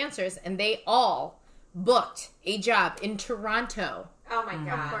professional dancers, and they all booked a job in Toronto Oh my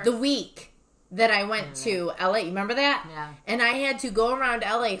God. course. the week that I went to LA. You remember that? Yeah. And I had to go around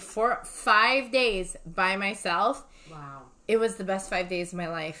LA for 5 days by myself. Wow. It was the best 5 days of my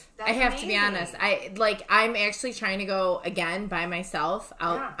life. That's I have to be amazing. honest. I'm actually trying to go again by myself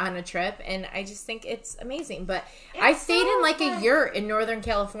out on a trip, and I just think it's amazing. But I It's stayed so in like fun. a yurt in Northern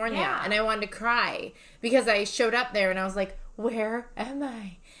California, Yeah. and I wanted to cry because I showed up there and I was like, "Where am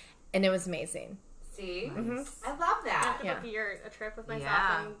I?" And it was amazing. See? Mm-hmm. I love I that. have to Yeah. book a yurt, a trip with myself,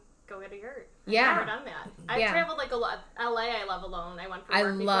 Yeah. and go get a yurt. Yeah. I've never done that. I've Yeah. traveled like a lot. LA, I love alone. I went for I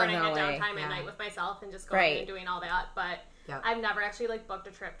work before, love and I had LA. downtime Yeah. at night with myself and just going Right. and doing all that. But Yep. I've never actually like booked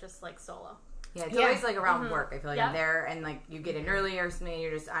a trip just like solo. Yeah, it's Yeah. always like around work. I feel like Yeah. I'm there and like you get in earlier, so maybe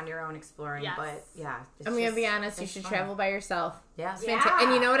you're just on your own exploring. Yes. But yeah, it's I'm gonna just- be honest. You it's should fun. travel by yourself. Yeah. It's fantastic.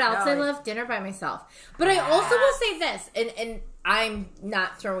 And you know what else No, I it- love? Dinner by myself. But I also will say this, and I'm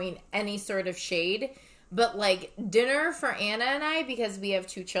not throwing any sort of shade, But like dinner for Anna and I, because we have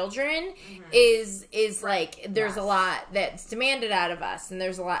 2 children, is like there's a lot that's demanded out of us, and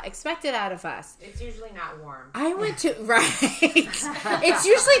there's a lot expected out of us. It's usually not warm. I went to It's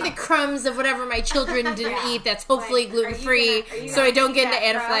usually the crumbs of whatever my children didn't eat. That's hopefully Like, gluten free, are you so I gonna don't eat get into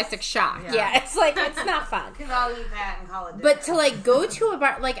that anaphylactic crust? shock. Yeah. Yeah, it's like it's not fun. Because I'll eat that and call it dinner. But to like go to a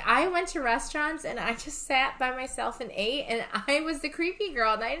bar, like I went to restaurants and I just sat by myself and ate, and I was the creepy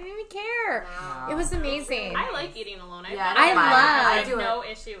girl and I didn't even care. It was amazing. I like eating alone. Yeah, I I love- do it. no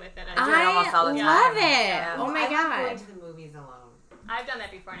issue with it. do it almost all the time. love it. Yeah. Oh my I love god. going to the movies alone. I've done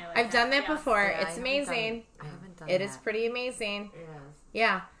that before. And I like I've done that yes. before. Yeah, I It's haven't amazing. I haven't done It is that. pretty amazing. Yes.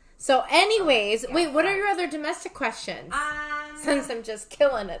 Yeah. So anyways, Yeah, wait, what are right. your other domestic questions? Um, Since I'm just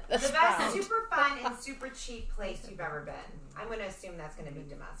killing it this the best round. super fun and super cheap place you've ever been. I'm going to assume that's going to be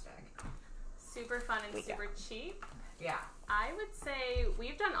domestic. Super fun and super cheap. Yeah. I would say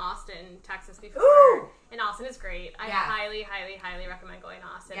we've done Austin, Texas before, Ooh! and Austin is great. I Yes. highly, highly, highly recommend going to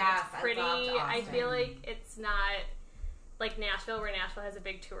Austin. Yes, It's I pretty. loved I Austin. feel like it's not like Nashville, where Nashville has a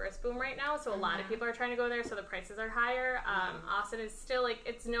big tourist boom right now, so a lot of people are trying to go there, so the prices are higher. Austin is still like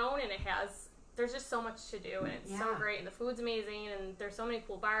it's known, and it has. There's just so much to do, and it's so Yeah. great, and the food's amazing, and there's so many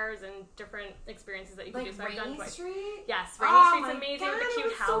cool bars and different experiences that you can Like do. So I've done Rainy twice. Street? Yes, Rainy Oh Street's my amazing God, with the it cute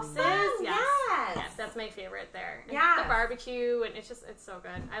was so houses. fun. Yes. Yes. Yes, that's my favorite there. And Yes. the barbecue, and it's so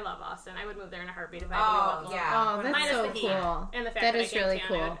good. I love Austin. I would move there in a heartbeat if I Oh, had to move yeah. Oh, that's Minus so the heat cool. and the fact That that, is I can't really tan,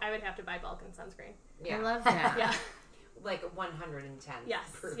 cool. I would have to buy Balkan sunscreen. Yeah. I love that. Yeah. Like 110. Yes.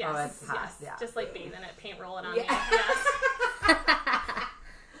 proof. Yes. Oh, that's hot, Yes. yeah. Just like bathing it, paint rolling on Yeah. me. Yes.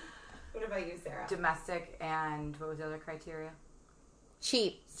 What about you, Sarah? Domestic and what was the other criteria?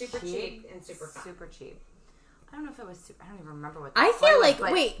 Cheap. Super cheap and super fun. Super cheap. I don't know if it was super. I don't even remember what. I the feel flight like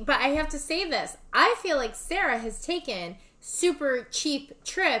was, wait, but I have to say this. I feel like Sarah has taken super cheap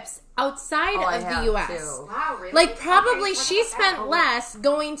trips outside Oh, I of have the US. too. Wow, really? Like probably Okay, talk she about that. spent less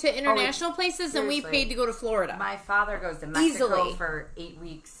going to international places than we seriously. paid to go to Florida. My father goes to Mexico Easily. for 8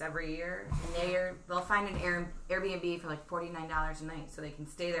 weeks every year. And they'll find an Airbnb for like $49 a night, so they can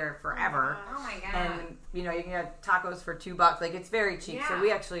stay there forever. Oh my god. And you know you can have tacos for $2. Like it's very cheap. Yeah. So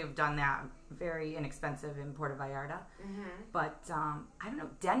we actually have done that. Very inexpensive in Puerto Vallarta. Mm-hmm. But I don't know.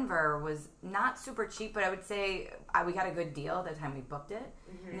 Denver was not super cheap, but I would say we got a good deal at the time we booked it.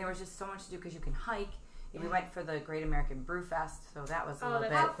 And there was just so much to do because you can hike. We went for the Great American Brew Fest, so that was a little bit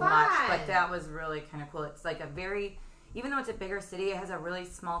that's much. fun. But that was really kind of cool. It's like a very, even though it's a bigger city, it has a really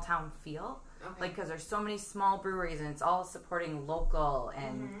small town feel. Okay. Like because there's so many small breweries and it's all supporting local,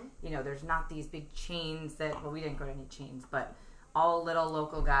 and you know there's not these big chains that. Well, we didn't go to any chains, but all little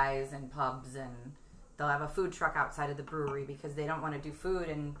local guys and pubs, and they'll have a food truck outside of the brewery because they don't want to do food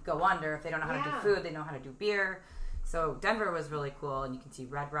and go under. If they don't know how to do food, they know how to do beer. So Denver was really cool, and you can see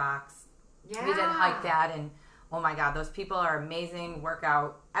Red Rocks. Yeah. We did hike that, and oh my god, those people are amazing.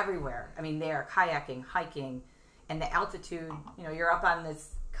 Workout everywhere. I mean, they are kayaking, hiking, and the altitude. You know, you're up on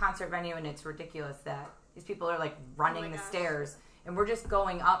this concert venue, and it's ridiculous that these people are like running the gosh. stairs. And we're just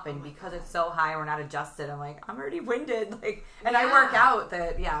going up, and because it's so high, we're not adjusted. I'm like, I'm already winded. Like, and I work out.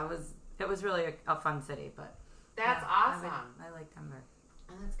 That it was really a fun city. But That's yeah, awesome. I like Denver.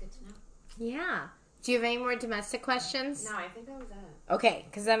 Oh, that's good to know. Yeah. Do you have any more domestic questions? No, I think that was it. Okay,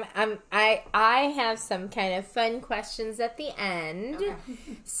 because I have some kind of fun questions at the end. Okay.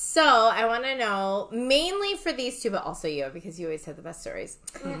 So I want to know mainly for these two, but also you because you always have the best stories.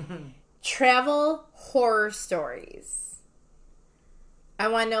 Travel horror stories. I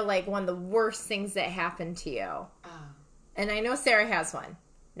want to know like one of the worst things that happened to you, Oh. and I know Sarah has one.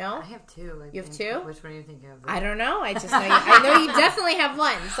 No, I have two. You have think. two? Which one do you think of? I don't know. I just know I know you definitely have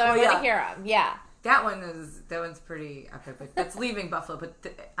one, so I want yeah. to hear them. Yeah. That one's pretty epic. But that's leaving Buffalo. But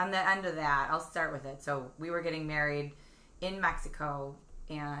on the end of that, I'll start with it. So we were getting married in Mexico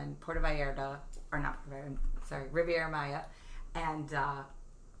and Puerto Vallarta, or not Puerto Vallarta, sorry, Riviera Maya, and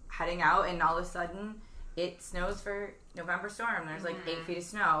heading out, and all of a sudden it snows for November storm. There's like 8 feet of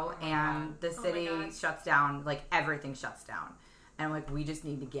snow, and the city shuts down. Like everything shuts down. And I'm like, we just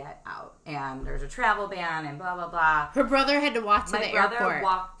need to get out. And there's a travel ban and blah, blah, blah. Her brother had to walk to My the brother airport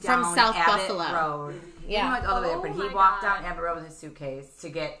walked from down South Abbott Buffalo. Road. He Yeah. didn't walk all the way up, but he my walked God. down Abbott Road with his suitcase to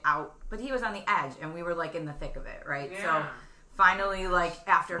get out. But he was on the edge, and we were like in the thick of it, right? Yeah. So finally, like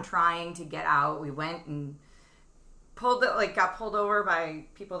after trying to get out, we went and got pulled over by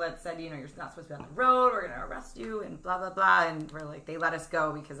people that said, you know, you're not supposed to be on the road. We're gonna arrest you and blah blah blah. And we're like, they let us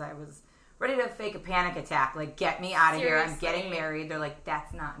go because I was ready to fake a panic attack. Like, get me out of here. I'm Seriously. getting married. They're like,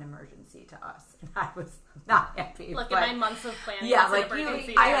 that's not an emergency to us. And I was not happy. Look but- at my months of planning. yeah, That's an like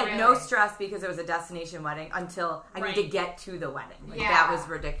emergency. I had no really. stress because it was a destination wedding until I need to Right. get to the wedding. Like, Yeah. that was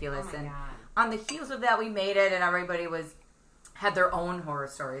ridiculous. Oh my and God. on the heels of that, we made it, and everybody had their own horror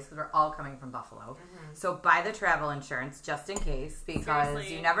stories because we're all coming from Buffalo. So buy the travel insurance just in case, because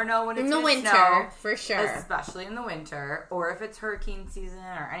Seriously. you never know when it's In the gonna winter, snow, for sure. especially in the winter, or if it's hurricane season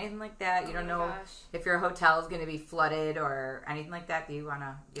or anything like that. You don't know gosh. if your hotel is going to be flooded or anything like that. Do you want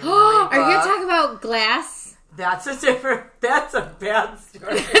to? Are you going to talk about glass? That's a bad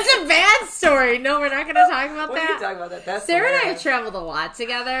story. It's a bad story. No, we're not going to talk about What are you that. talking about? That's Sarah and I have hilarious. traveled a lot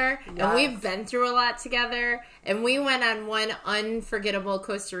together, and Yes. we've been through a lot together, and we went on one unforgettable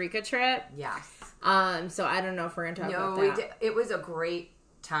Costa Rica trip. Yes. So I don't know if we're going to talk No, about we that. did. It was a great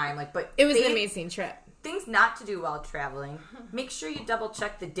time. But It was an amazing trip. Things not to do while traveling. Make sure you double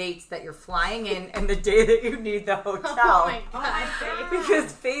check the dates that you're flying in and the day that you need the hotel. Oh my god.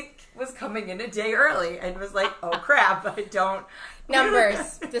 Because Faith was coming in a day early and was like, "Oh crap, I don't."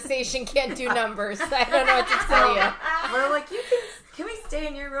 Numbers. The station can't do numbers. I don't know what to tell you. We're like, can we stay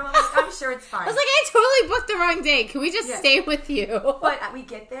in your room? I'm like, I'm sure it's fine. I was like, I totally booked the wrong day. Can we just Yeah. stay with you? But we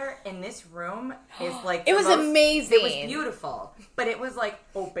get there, and this room is like It the was most- amazing. It was beautiful, but it was like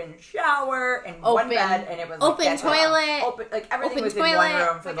open shower and one Open. bed, and it was Open like, toilet. open, like everything Open was in toilet. one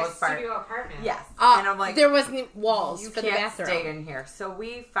room for Like the a most part. studio apartment. Yes, and I'm like, there wasn't walls you for the can't bathroom. stay in here. So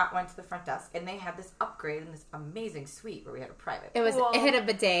we went to the front desk, and they had this upgrade in this amazing suite where we had a private. It was. pool. It had a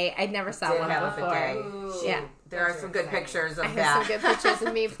bidet. I'd never saw Did one have a before. bidet. Ooh. Yeah. There are Those some are good exciting. pictures I of have that. some good pictures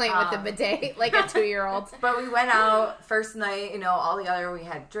of me playing with the bidet like a 2-year-old. But we went out first night, all the other, we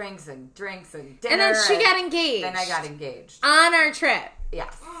had drinks and dinner. And then she got engaged. Then I got engaged. on our trip.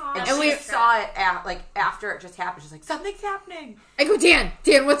 Yes. Aw. And And she we- saw it after it just happened. She's like, something's happening. I go, Dan,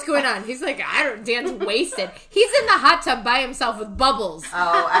 what's going on? He's like, Dan's wasted. He's in the hot tub by himself with bubbles.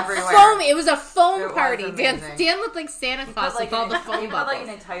 Oh, everywhere. Foam. It was a foam It was party. amazing. Dan looked like Santa Claus with all the foam we put like bubbles.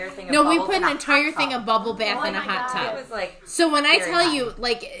 an entire thing of No, we bubbles put in an a entire hot thing tub. of bubble bath Oh in a my hot God. It tub. was like, So when I very tell hot. you,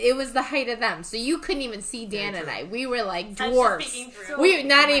 like, it was the height of them, so you couldn't even see Dan and I. We were like Heads just dwarfs. peeking through. We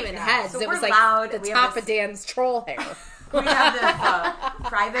not Oh my even God. heads. So it was we're like loud. the We have top this- of Dan's troll hair. we have this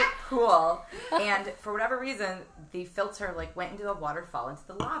private pool, and for whatever reason, the filter went into the waterfall into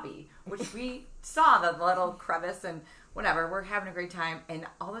the lobby, which we saw the little crevice and whatever. We're having a great time, and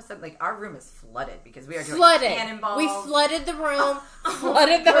all of a sudden, our room is flooded because we are doing Flooded. cannonballs. We flooded the room,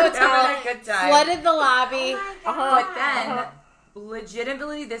 flooded the We're hotel, having a good time. flooded the lobby. But then,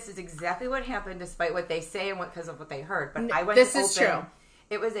 legitimately, this is exactly what happened, despite what they say and because of what they heard. But I went this to is open. true.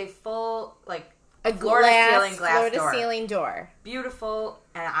 It was a full A floor-to-ceiling glass floor to door. ceiling door. Beautiful,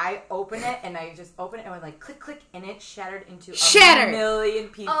 and I open it, and I just open it, and went click, click, and it shattered into Shattered. a million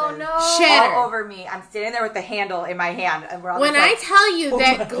pieces. Oh, no. Shattered. All over me. I'm standing there with the handle in my hand, and we're all When just I tell you oh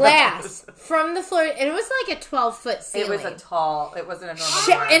that my glass from the floor, and it was like a 12-foot it ceiling. was it wasn't a normal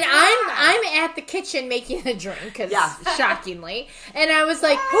Shit, door. and I'm at the kitchen making a drink because Yeah. shockingly, and I was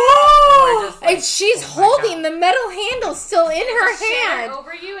like, We're oh, just like, and she's oh my holding God. the metal handle still in her Shattered hand.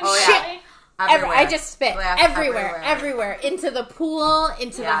 over you and Oh, shit. yeah. I Everywhere. just spit Glass everywhere, into the pool,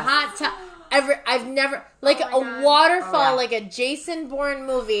 into the Yes. hot tub. I've never my a God. waterfall, Oh, yeah. like a Jason Bourne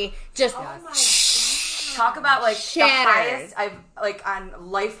movie, just Talk about Shattered. the highest I've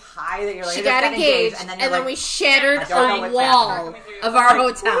on life high that you're she I just got engaged, and then and you're then we shattered I don't know a what's wall happening. of our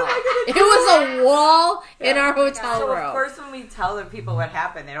hotel. It was a wall in our hotel So room. of course, when we tell the people what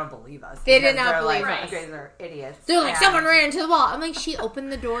happened, they don't believe us. They did because not they're believe like, us. You guys are idiots. They're like, And- someone ran into the wall. I'm like, she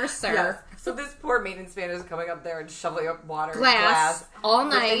opened the door, sir. Yes. So this poor maintenance man is coming up there and shoveling up water, Glass all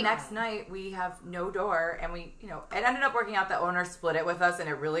But the night. next night we have no door, and we, it ended up working out. The owner split it with us, and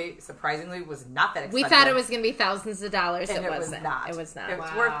it really, surprisingly, was not that We expensive. thought it was going to be thousands of dollars. and it was wasn't. not. It was not. It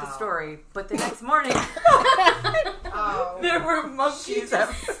was Wow. worth the story. But the next morning, Oh. there were monkeys. I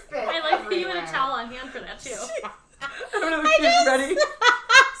like that you had a towel on hand for that too. I don't know if she's ready.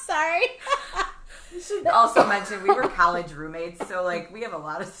 Sorry. Should also mention we were college roommates, so we have a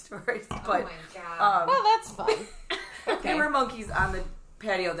lot of stories. But Oh my God. Oh, that's fun. there were monkeys on the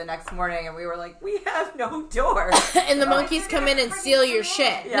patio the next morning, and we were like, we have no door. And the monkeys come in and steal your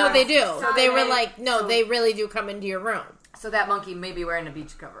shit. Yeah. No, they do. So they they were made- like, no, they really do come into your room. So that monkey may be wearing a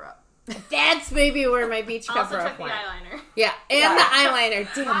beach cover up. That's maybe where my beach Also cover took up the went. eyeliner. Yeah, and Yeah. the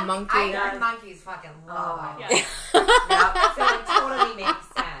eyeliner. Damn monkey. I heard monkeys fucking love Oh. it. Yeah. So it totally makes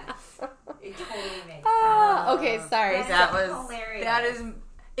sense. It totally makes sense. Oh, okay, sorry. That That's was hilarious. that is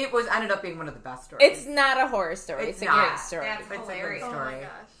it was ended up being one of the best stories. It's not a horror story. It's, It's a not. great story. That's It's a good hilarious. Oh my story.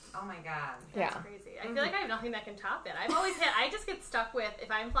 gosh. Oh my God. Yeah. That's crazy. I feel like I have nothing that can top it. I just get stuck with, if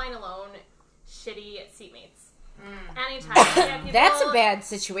I'm flying alone, shitty seatmates. Anytime. Yeah, people- That's a bad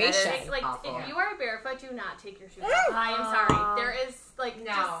situation. That is Like, awful. if you are barefoot, do not take your shoes off. I am sorry. There is, like,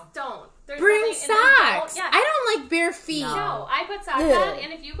 No. just don't. There's Bring nothing- and then socks. don't- I don't like bare feet. No, I put socks Ugh. on,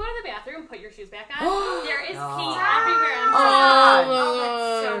 and if you go to the bathroom, put your shoes back on. There is No. pee everywhere. I'm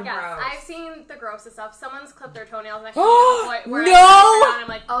Oh, so Yes, gross. I've seen the grossest stuff. Someone's clipped their toenails next Oh, to me. Where no! I put it on, I'm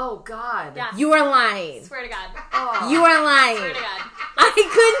like, Oh God. yes. You are lying. Swear to God. Oh. You are lying. Swear to God. I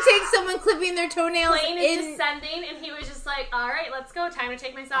couldn't take someone clipping their toenails Plane is in. descending, and he was just like, all right, let's go. Time to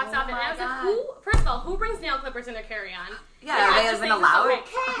take my socks Oh off. And my I was God. like, who? First of all, who brings nail clippers in their carry-on? Yeah, are they just even think allowed? it's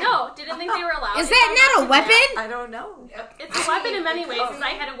okay. No, didn't think they were allowed. Is If that I not a watched weapon? I don't know. It's a weapon in many ways, because I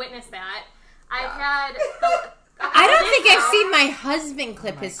had to witness that. I've had the... I don't think I've seen my husband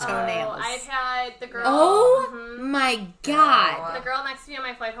clip his toenails. Oh, I've had the girl... Oh Mhm. my god. The girl next to me on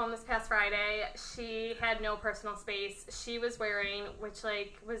my flight home this past Friday, she had no personal space. She was wearing, which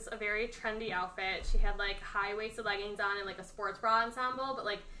like was a very trendy outfit. She had like high-waisted leggings on and like a sports bra ensemble, but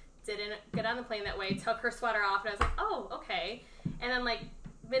like didn't get on the plane that way. Took her sweater off, and I was like, oh, okay. And then like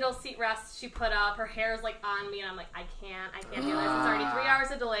middle seat rest she put up. Her hair is like on me, and I'm like, I can't do this. It's already 3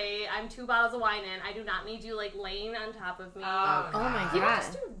 hours of delay. I'm 2 bottles of wine in. I do not need you like laying on top of me. Oh my People god.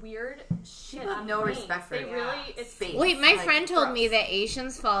 just do weird shit. People have on no planes. respect for They it. really, it's Space. Wait, my Like, friend told me gross. that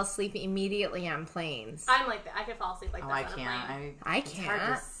Asians fall asleep immediately on planes. I'm like that. I could fall asleep like Oh, this I on a can't. plane. I it's hard to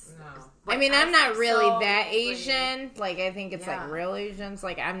can't. s- No. I mean, I'm not really so that easily. Asian. Like, I think it's Yeah. like real Asians.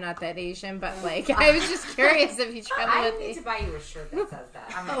 Like, I'm not that Asian, but like, I was just curious if you travel I with need to buy you a shirt that says that.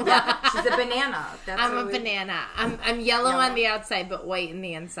 Yeah, she's a banana. That's I'm what a we- banana. I'm yellow Yellow. on the outside, but white in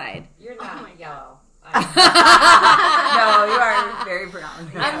the inside. You're Oh not my God. yellow. No, you are very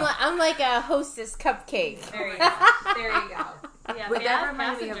brown. I'm like a Hostess cupcake. There you go. There you go. Yeah, Would that bad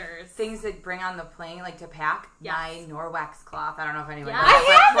remind me of passengers. things that bring on the plane, like to pack? Yes. My Norwex cloth. I don't know if anyone Yeah. knows. I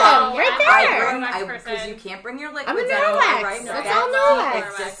have them right I'm I there. bring, Norwex because person. you can't bring your I'm a liquids out, Norwex. right? That's all Norwex.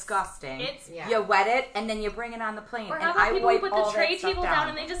 It's disgusting. It's Yeah. You wet it and then you bring it on the plane. Or and how about I people wipe put all the tray that stuff table down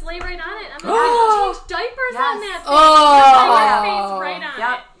and they just lay right on it? I'm like, Oh. I change diapers Yes. on that thing. Oh. Just lay your face right on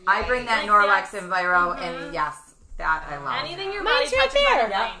Yep. it. I bring that Like Norwex that's- Enviro, Mhm. and yes, that I love. Anything your Mine's body right touches on there. a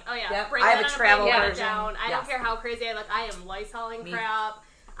plane. Yep. Oh yeah. Yep. Bring I have that a on travel plane, get it version. down. I Yes. don't care how crazy I look. I am Lysoling Me. crap.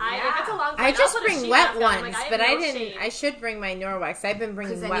 If Yeah. it's a long I flight, just I'll put a bring sheet wet mask on. I'm ones, like, I but have I no didn't. shame. I should bring my Norwex. I've been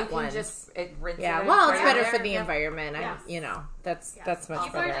bringing Because then you wet can ones. just rinse Yeah, it. well, it's right better there. for the Yep. environment. Yes. That's Yes. that's much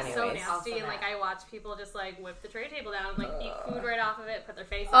People are better just so anyways. nasty, and Also like I watch people just like whip the tray table down, like eat food right off of it, put their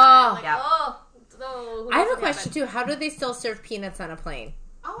face Oh. on it. I'm like, Yep. oh, who I have a doesn't question it? too. How do they still serve peanuts on a plane?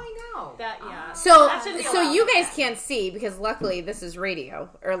 Oh, I know. That yeah. So, That shouldn't be so allowed. you guys can't see because luckily this is radio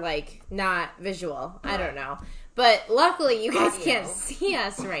or like not visual. I don't know. But luckily you guys Audio. can't see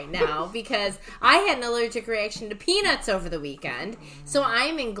us right now because I had an allergic reaction to peanuts over the weekend. So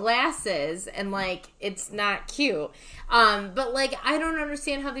I'm in glasses and like it's not cute. But like I don't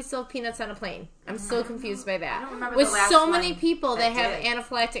understand how they still have peanuts on a plane. I'm so confused by that. I don't remember With the last so many one people that that have did.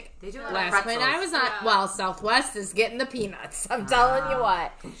 anaphylactic. They do it like Last plane I was on, Yeah. well, Southwest is getting the peanuts. I'm telling you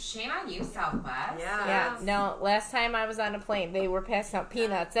what. Shame on you, Southwest. Yeah. Yeah, no, last time I was on a plane, they were passing out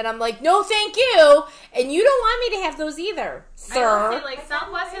peanuts, and I'm like, no, thank you, and you don't want me to have those either, I will sir. say, like,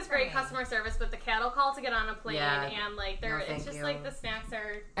 Southwest has great customer service, but the cattle call to get on a plane Yeah. and like No, it's thank just you. like the snacks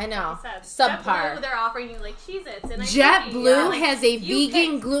are. I know, like you said, subpar. JetBlue, they're offering you like Cheez-Its and JetBlue has a you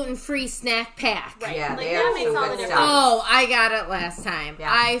vegan pick. gluten-free snack pack. Right. Yeah, like, they that have makes some all good the difference. stuff. Oh, I got it last time.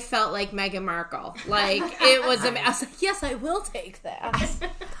 Yeah. I felt like Meghan Markle. Like, it was amazing. I was like, yes, I will take that.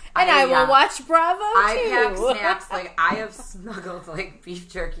 And I will watch Bravo, I pack too. snacks, like, I have smuggled, like, beef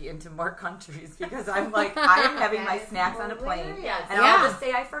jerky into more countries because I'm like, I am having my snacks on a plane. Yes. And Yeah. I'll just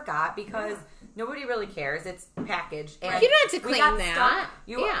say I forgot because nobody really cares. It's packaged. And You don't have to we claim got that. stuck.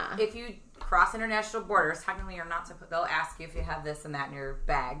 You, Yeah. If you cross international borders, technically you're not supposed, they'll ask you if you have this and that in your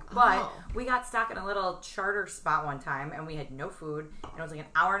bag. But Oh. we got stuck in a little charter spot one time and we had no food and it was like an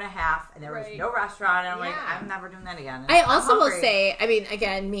hour and a half and there was Right. no restaurant and I'm like, Yeah. I'm never doing that again. I I'm also will hungry. say, I mean,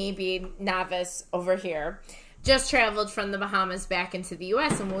 again, me being novice over here, just traveled from the Bahamas back into the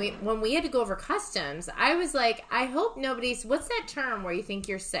U.S. and when we had to go over customs, I was like, I hope nobody's. What's that term where you think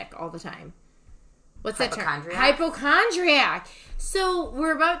you're sick all the time? What's that term? Hypochondriac? Hypochondriac. So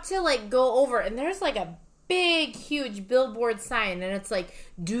we're about to like go over, and there's like a big, huge billboard sign, and it's like,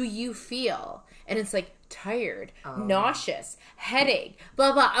 "Do you feel?" And it's like tired, nauseous, headache,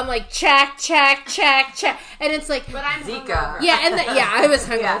 blah blah. I'm like, check, check, check, check, and it's like, But I'm Zika. hungover. yeah, and I was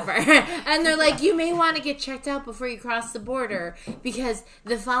Yes. hungover, and they're like, you may want to get checked out before you cross the border because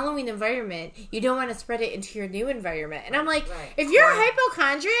the following environment, you don't want to spread it into your new environment. And I'm like, Right. if you're a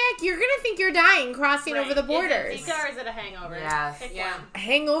hypochondriac, you're gonna think you're dying crossing over the borders. Is it Zika or is it a hangover? Yes. Pick Yeah. one.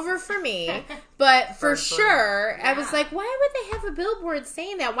 Hangover for me, But for Bird sure, I was Yeah. like, why would they have a billboard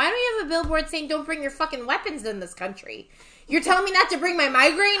saying that? Why don't you have a billboard saying, don't bring your fucking weapons in this country? You're telling me not to bring my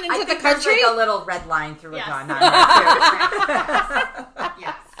migraine into I the think there's country? like a little red line through Yes. a gun on there too.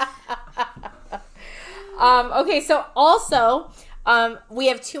 Yes. Okay, so also, we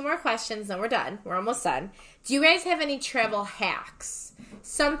have 2 more questions, then we're done. We're almost done. Do you guys have any travel hacks?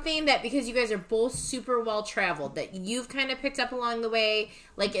 Something that, because you guys are both super well traveled, that you've kind of picked up along the way,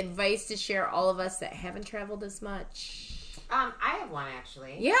 like advice to share all of us that haven't traveled as much? I have one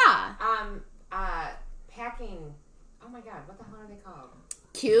actually. Yeah. Packing. Oh my god, what the hell are they called?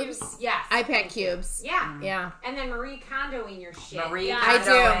 Cubes? Yes. I pack thank you. cubes. Yeah. Yeah. And then Marie Kondoing your shit. Marie Yeah. I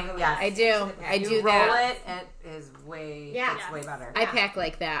Kondoing, do. yes. I do. I You do roll that. it is way, Yeah. it's way better. I pack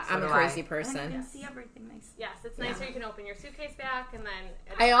like that. So I'm a do crazy I. person. can see everything nice. Yes, it's nicer. You can open your suitcase back, and then.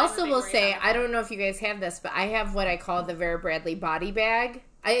 I also will say say, I don't know if you guys have this, but I have what I call the Vera Bradley body bag.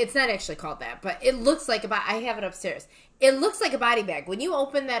 It's not actually called that, but it looks like I have it upstairs. It looks like a body bag. When you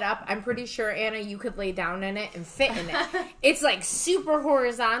open that up, I'm pretty sure, Anna, you could lay down in it and fit in it. It's like super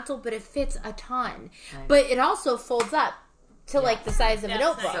horizontal, but it fits a ton. Nice. But it also folds up to like the size of a That's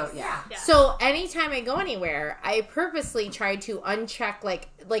notebook. nice. So, yeah. Yeah. So anytime I go anywhere, I purposely try to uncheck, like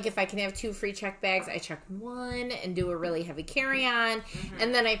if I can have 2 free check bags, I check one and do a really heavy carry-on.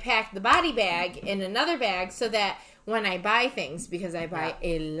 And then I pack the body bag in another bag so that when I buy things, because I buy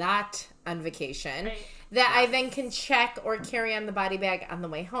a lot on vacation, Right. that I then can check or carry on the body bag on the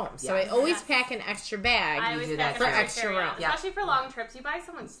way home. So Yes. I always Yes. pack an extra bag. I always do pack that an too. For extra extra room. carry-on, Yeah. especially for long trips. You buy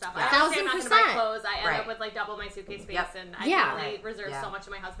someone's stuff. Yeah. I always say I'm not going to buy 1000%. clothes. I end Right. up with like double my suitcase space, Yep. and I Yeah. can only Right. reserve Yeah. so much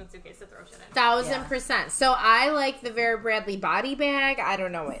of my husband's suitcase to throw shit in. 1000%. So I like the Vera Bradley body bag. I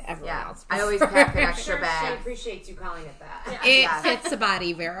don't know what everyone Yeah. else I always prefers. pack an extra She bag. appreciates you calling it that. Yeah. It Yes. fits a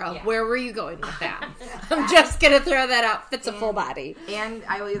body, Vera. Yeah. Where were you going with that? I'm just gonna throw that out. Fits a full body. And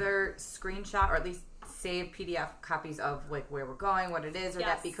I will either screenshot or at least save PDF copies of like where we're going, what it is, or Yes.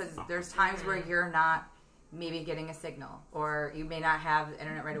 that, because there's times where you're not maybe getting a signal, or you may not have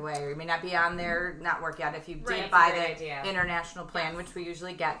internet right away, or you may not be on their network yet. If you did Right. buy That's a great the idea. international plan, which we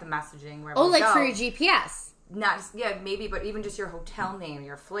usually get the messaging where Oh, we like go. for your GPS. Not just, yeah, maybe, but even just your hotel name,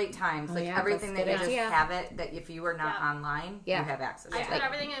 your flight times, like yeah, everything that's that a you good just idea. have it, that if you are not Yeah. online, Yeah. you have access I to put it.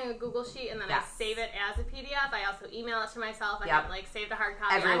 everything in a Google sheet, and then Yes. I save it as a PDF. I also email it to myself. I Yep. have like saved a hard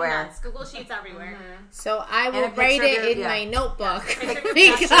copy. Everywhere. I'm nuts. Google Sheets everywhere. So I And will a picture write of it your- in yeah. my notebook Picture-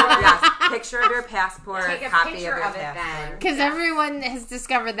 because Yes, picture of your passport, Take a copy picture of your of it passport. then. everyone has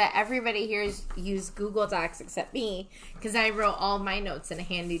discovered that everybody here's used Google Docs except me because I wrote all my notes in a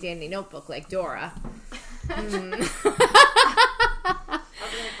handy dandy notebook like Dora. I was going to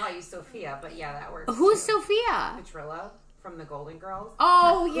call you Sophia, but yeah, that works. Who's too. Sophia? Petrillo from the Golden Girls.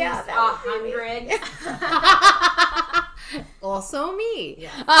 Oh yeah, that would be me. 100. Also me.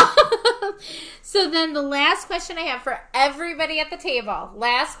 Yeah. So then the last question I have for everybody at the table,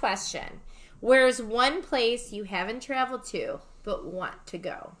 last question. Where's one place you haven't traveled to but want to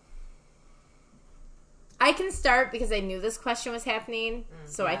go? I can start because I knew this question was happening,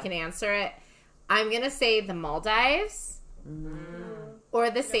 so I can answer it. I'm going to say the Maldives or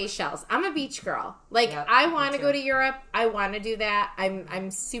the Seychelles. I'm a beach girl. Like, Yep, I me want to too. go to Europe. I want to do that.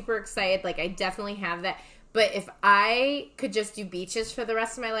 I'm super excited. Like, I definitely have that. But if I could just do beaches for the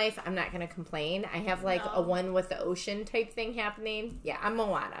rest of my life, I'm not going to complain. I have like a one with the ocean type thing happening. Yeah, I'm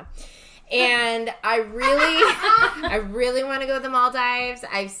Moana. And I really want to go to the Maldives.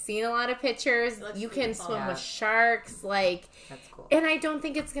 I've seen a lot of pictures. looks You can beautiful. swim Yeah. with sharks. Like, That's cool. and I don't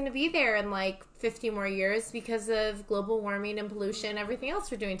think it's going to be there in like 50 more years because of global warming and pollution and everything else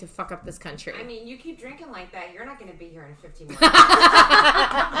we're doing to fuck up this country. I mean, you keep drinking like that, you're not going to be here in 15 more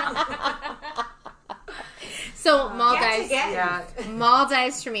So Maldives, Yeah.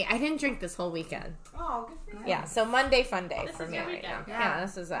 Maldives for me. I didn't drink this whole weekend. Oh, good for you. Yeah, so Monday fun day This for is me your right weekend. now. Yeah. Yeah,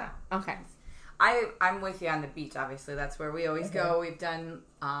 this is okay. I'm with you on the beach, obviously. That's where we always go. We've done,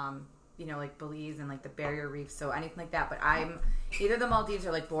 like Belize and like the barrier reef, so anything like that. But I'm either the Maldives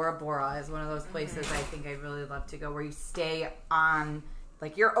or like Bora Bora is one of those places I think I really love to go, where you stay on,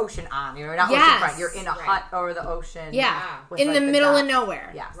 like you're ocean on. You're not Yes. ocean front. You're in a Right. hut over the ocean. Yeah, with, in like, the middle of dock.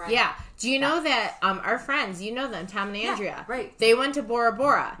 nowhere. Yes. Right. Yeah. Do you know that our friends, you know them, Tom and Andrea, right. they went to Bora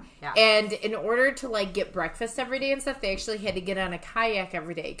Bora. Yeah. And in order to like get breakfast every day and stuff, they actually had to get on a kayak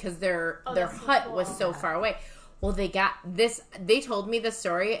every day because their that's so hut cool. was so far away. Well, they got this. They told me the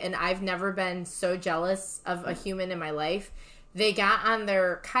story, and I've never been so jealous of a human in my life. They got on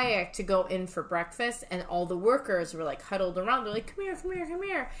their kayak to go in for breakfast, and all the workers were like huddled around. They're like, "Come here, come here, come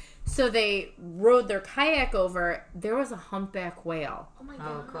here." So they rode their kayak over. There was a humpback whale Oh my Oh,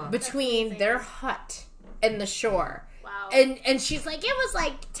 god. cool. between amazing. their hut and the shore. Wow. Wow. And she's like, it was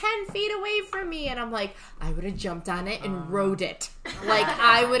like 10 feet away from me. And I'm like, I would have jumped on it and rode it. Like,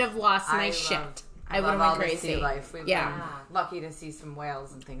 I would have lost my shit. I would love have been all the sea crazy. life. We've Yeah. been lucky to see some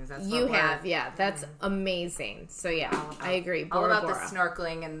whales and things. That's You what we're- have, yeah. That's amazing. So, yeah, I agree. all Bora about Bora. the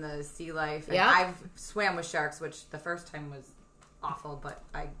snorkeling and the sea life. And Yep. I've swam with sharks, which the first time was awful, but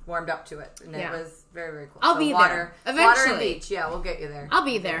I warmed up to it, and Yeah. it was very, very cool. I'll be there. Water and Eventually. beach. Yeah, we'll get you there. I'll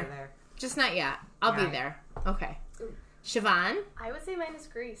be We'll get there. you Just not yet. I'll be Right. there. Okay. Siobhan? I would say mine is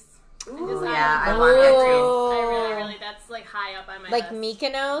Greece. Ooh, yeah, I want that too. I really, that's like high up on my Like list.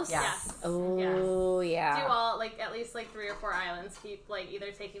 Mykonos? Yeah. Yes. Oh, yeah. Do all like at least like 3 or 4 islands. Keep like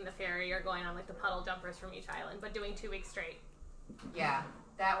either taking the ferry or going on like the puddle jumpers from each island, but doing 2 weeks straight. Yeah,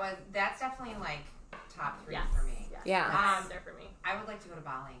 that's definitely like top 3 Yes. for me. Yes. Yeah. That's there for me. I would like to go to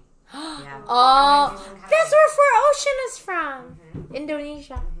Bali. Yeah. Oh, do some kind of that's like- where Four Ocean is from.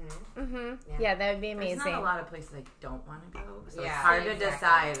 Indonesia. Yeah. Yeah, that would be There's amazing. not a lot of places I don't want to go, so Yeah, it's hard to exactly.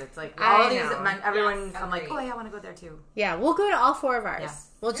 decide. It's like I all these, know. everyone. Yes, I'm like, agreed. oh yeah, I want to go there too. Yeah, we'll go to all 4 of ours. Yeah.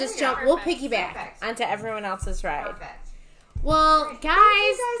 We'll just There you jump. go. We'll Perfect. piggyback Perfect. onto everyone else's ride. Perfect. Well,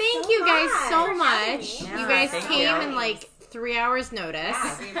 guys, thank you guys so for much. having me. You Yeah, guys thank came you. in like 3 hours notice.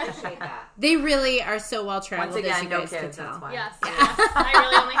 Yeah, we appreciate that. They really are so well traveled, Once as again, you no guys can kids. tell. That's why. Yes. I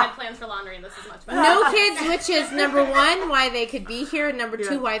really only had plans for laundry, and this is much better. No kids, which is number 1, why they could be here, and number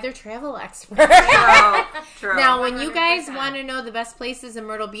 2, why they're travel experts. True. Now, when you guys 100%. want to know the best places in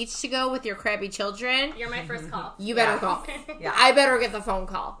Myrtle Beach to go with your crabby children, You're my first call. you better Yeah. call. Yeah. I better get the phone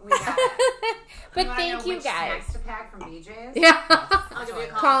call. We got it. But wanna thank know you which guys. Snacks to pack from BJ's. Yeah. I'll give you a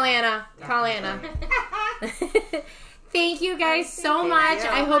call. Call Anna. Call Anna. Thank you guys so much. you.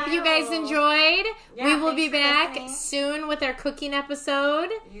 I hope you guys enjoyed. Yeah, We will be thanks for back listening. soon with our cooking episode.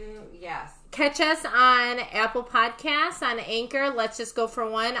 Yes. Catch us on Apple Podcasts, on Anchor, Let's Just Go For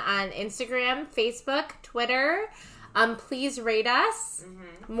One, on Instagram, Facebook, Twitter. Please rate us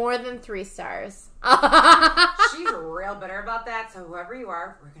more than 3 stars. She's real bitter about that, so whoever you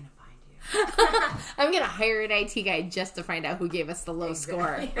are, we're going to find you. I'm going to hire an IT guy just to find out who gave us the low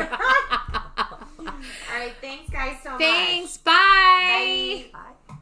score. All right, thanks guys so much. Thanks. Bye. Bye.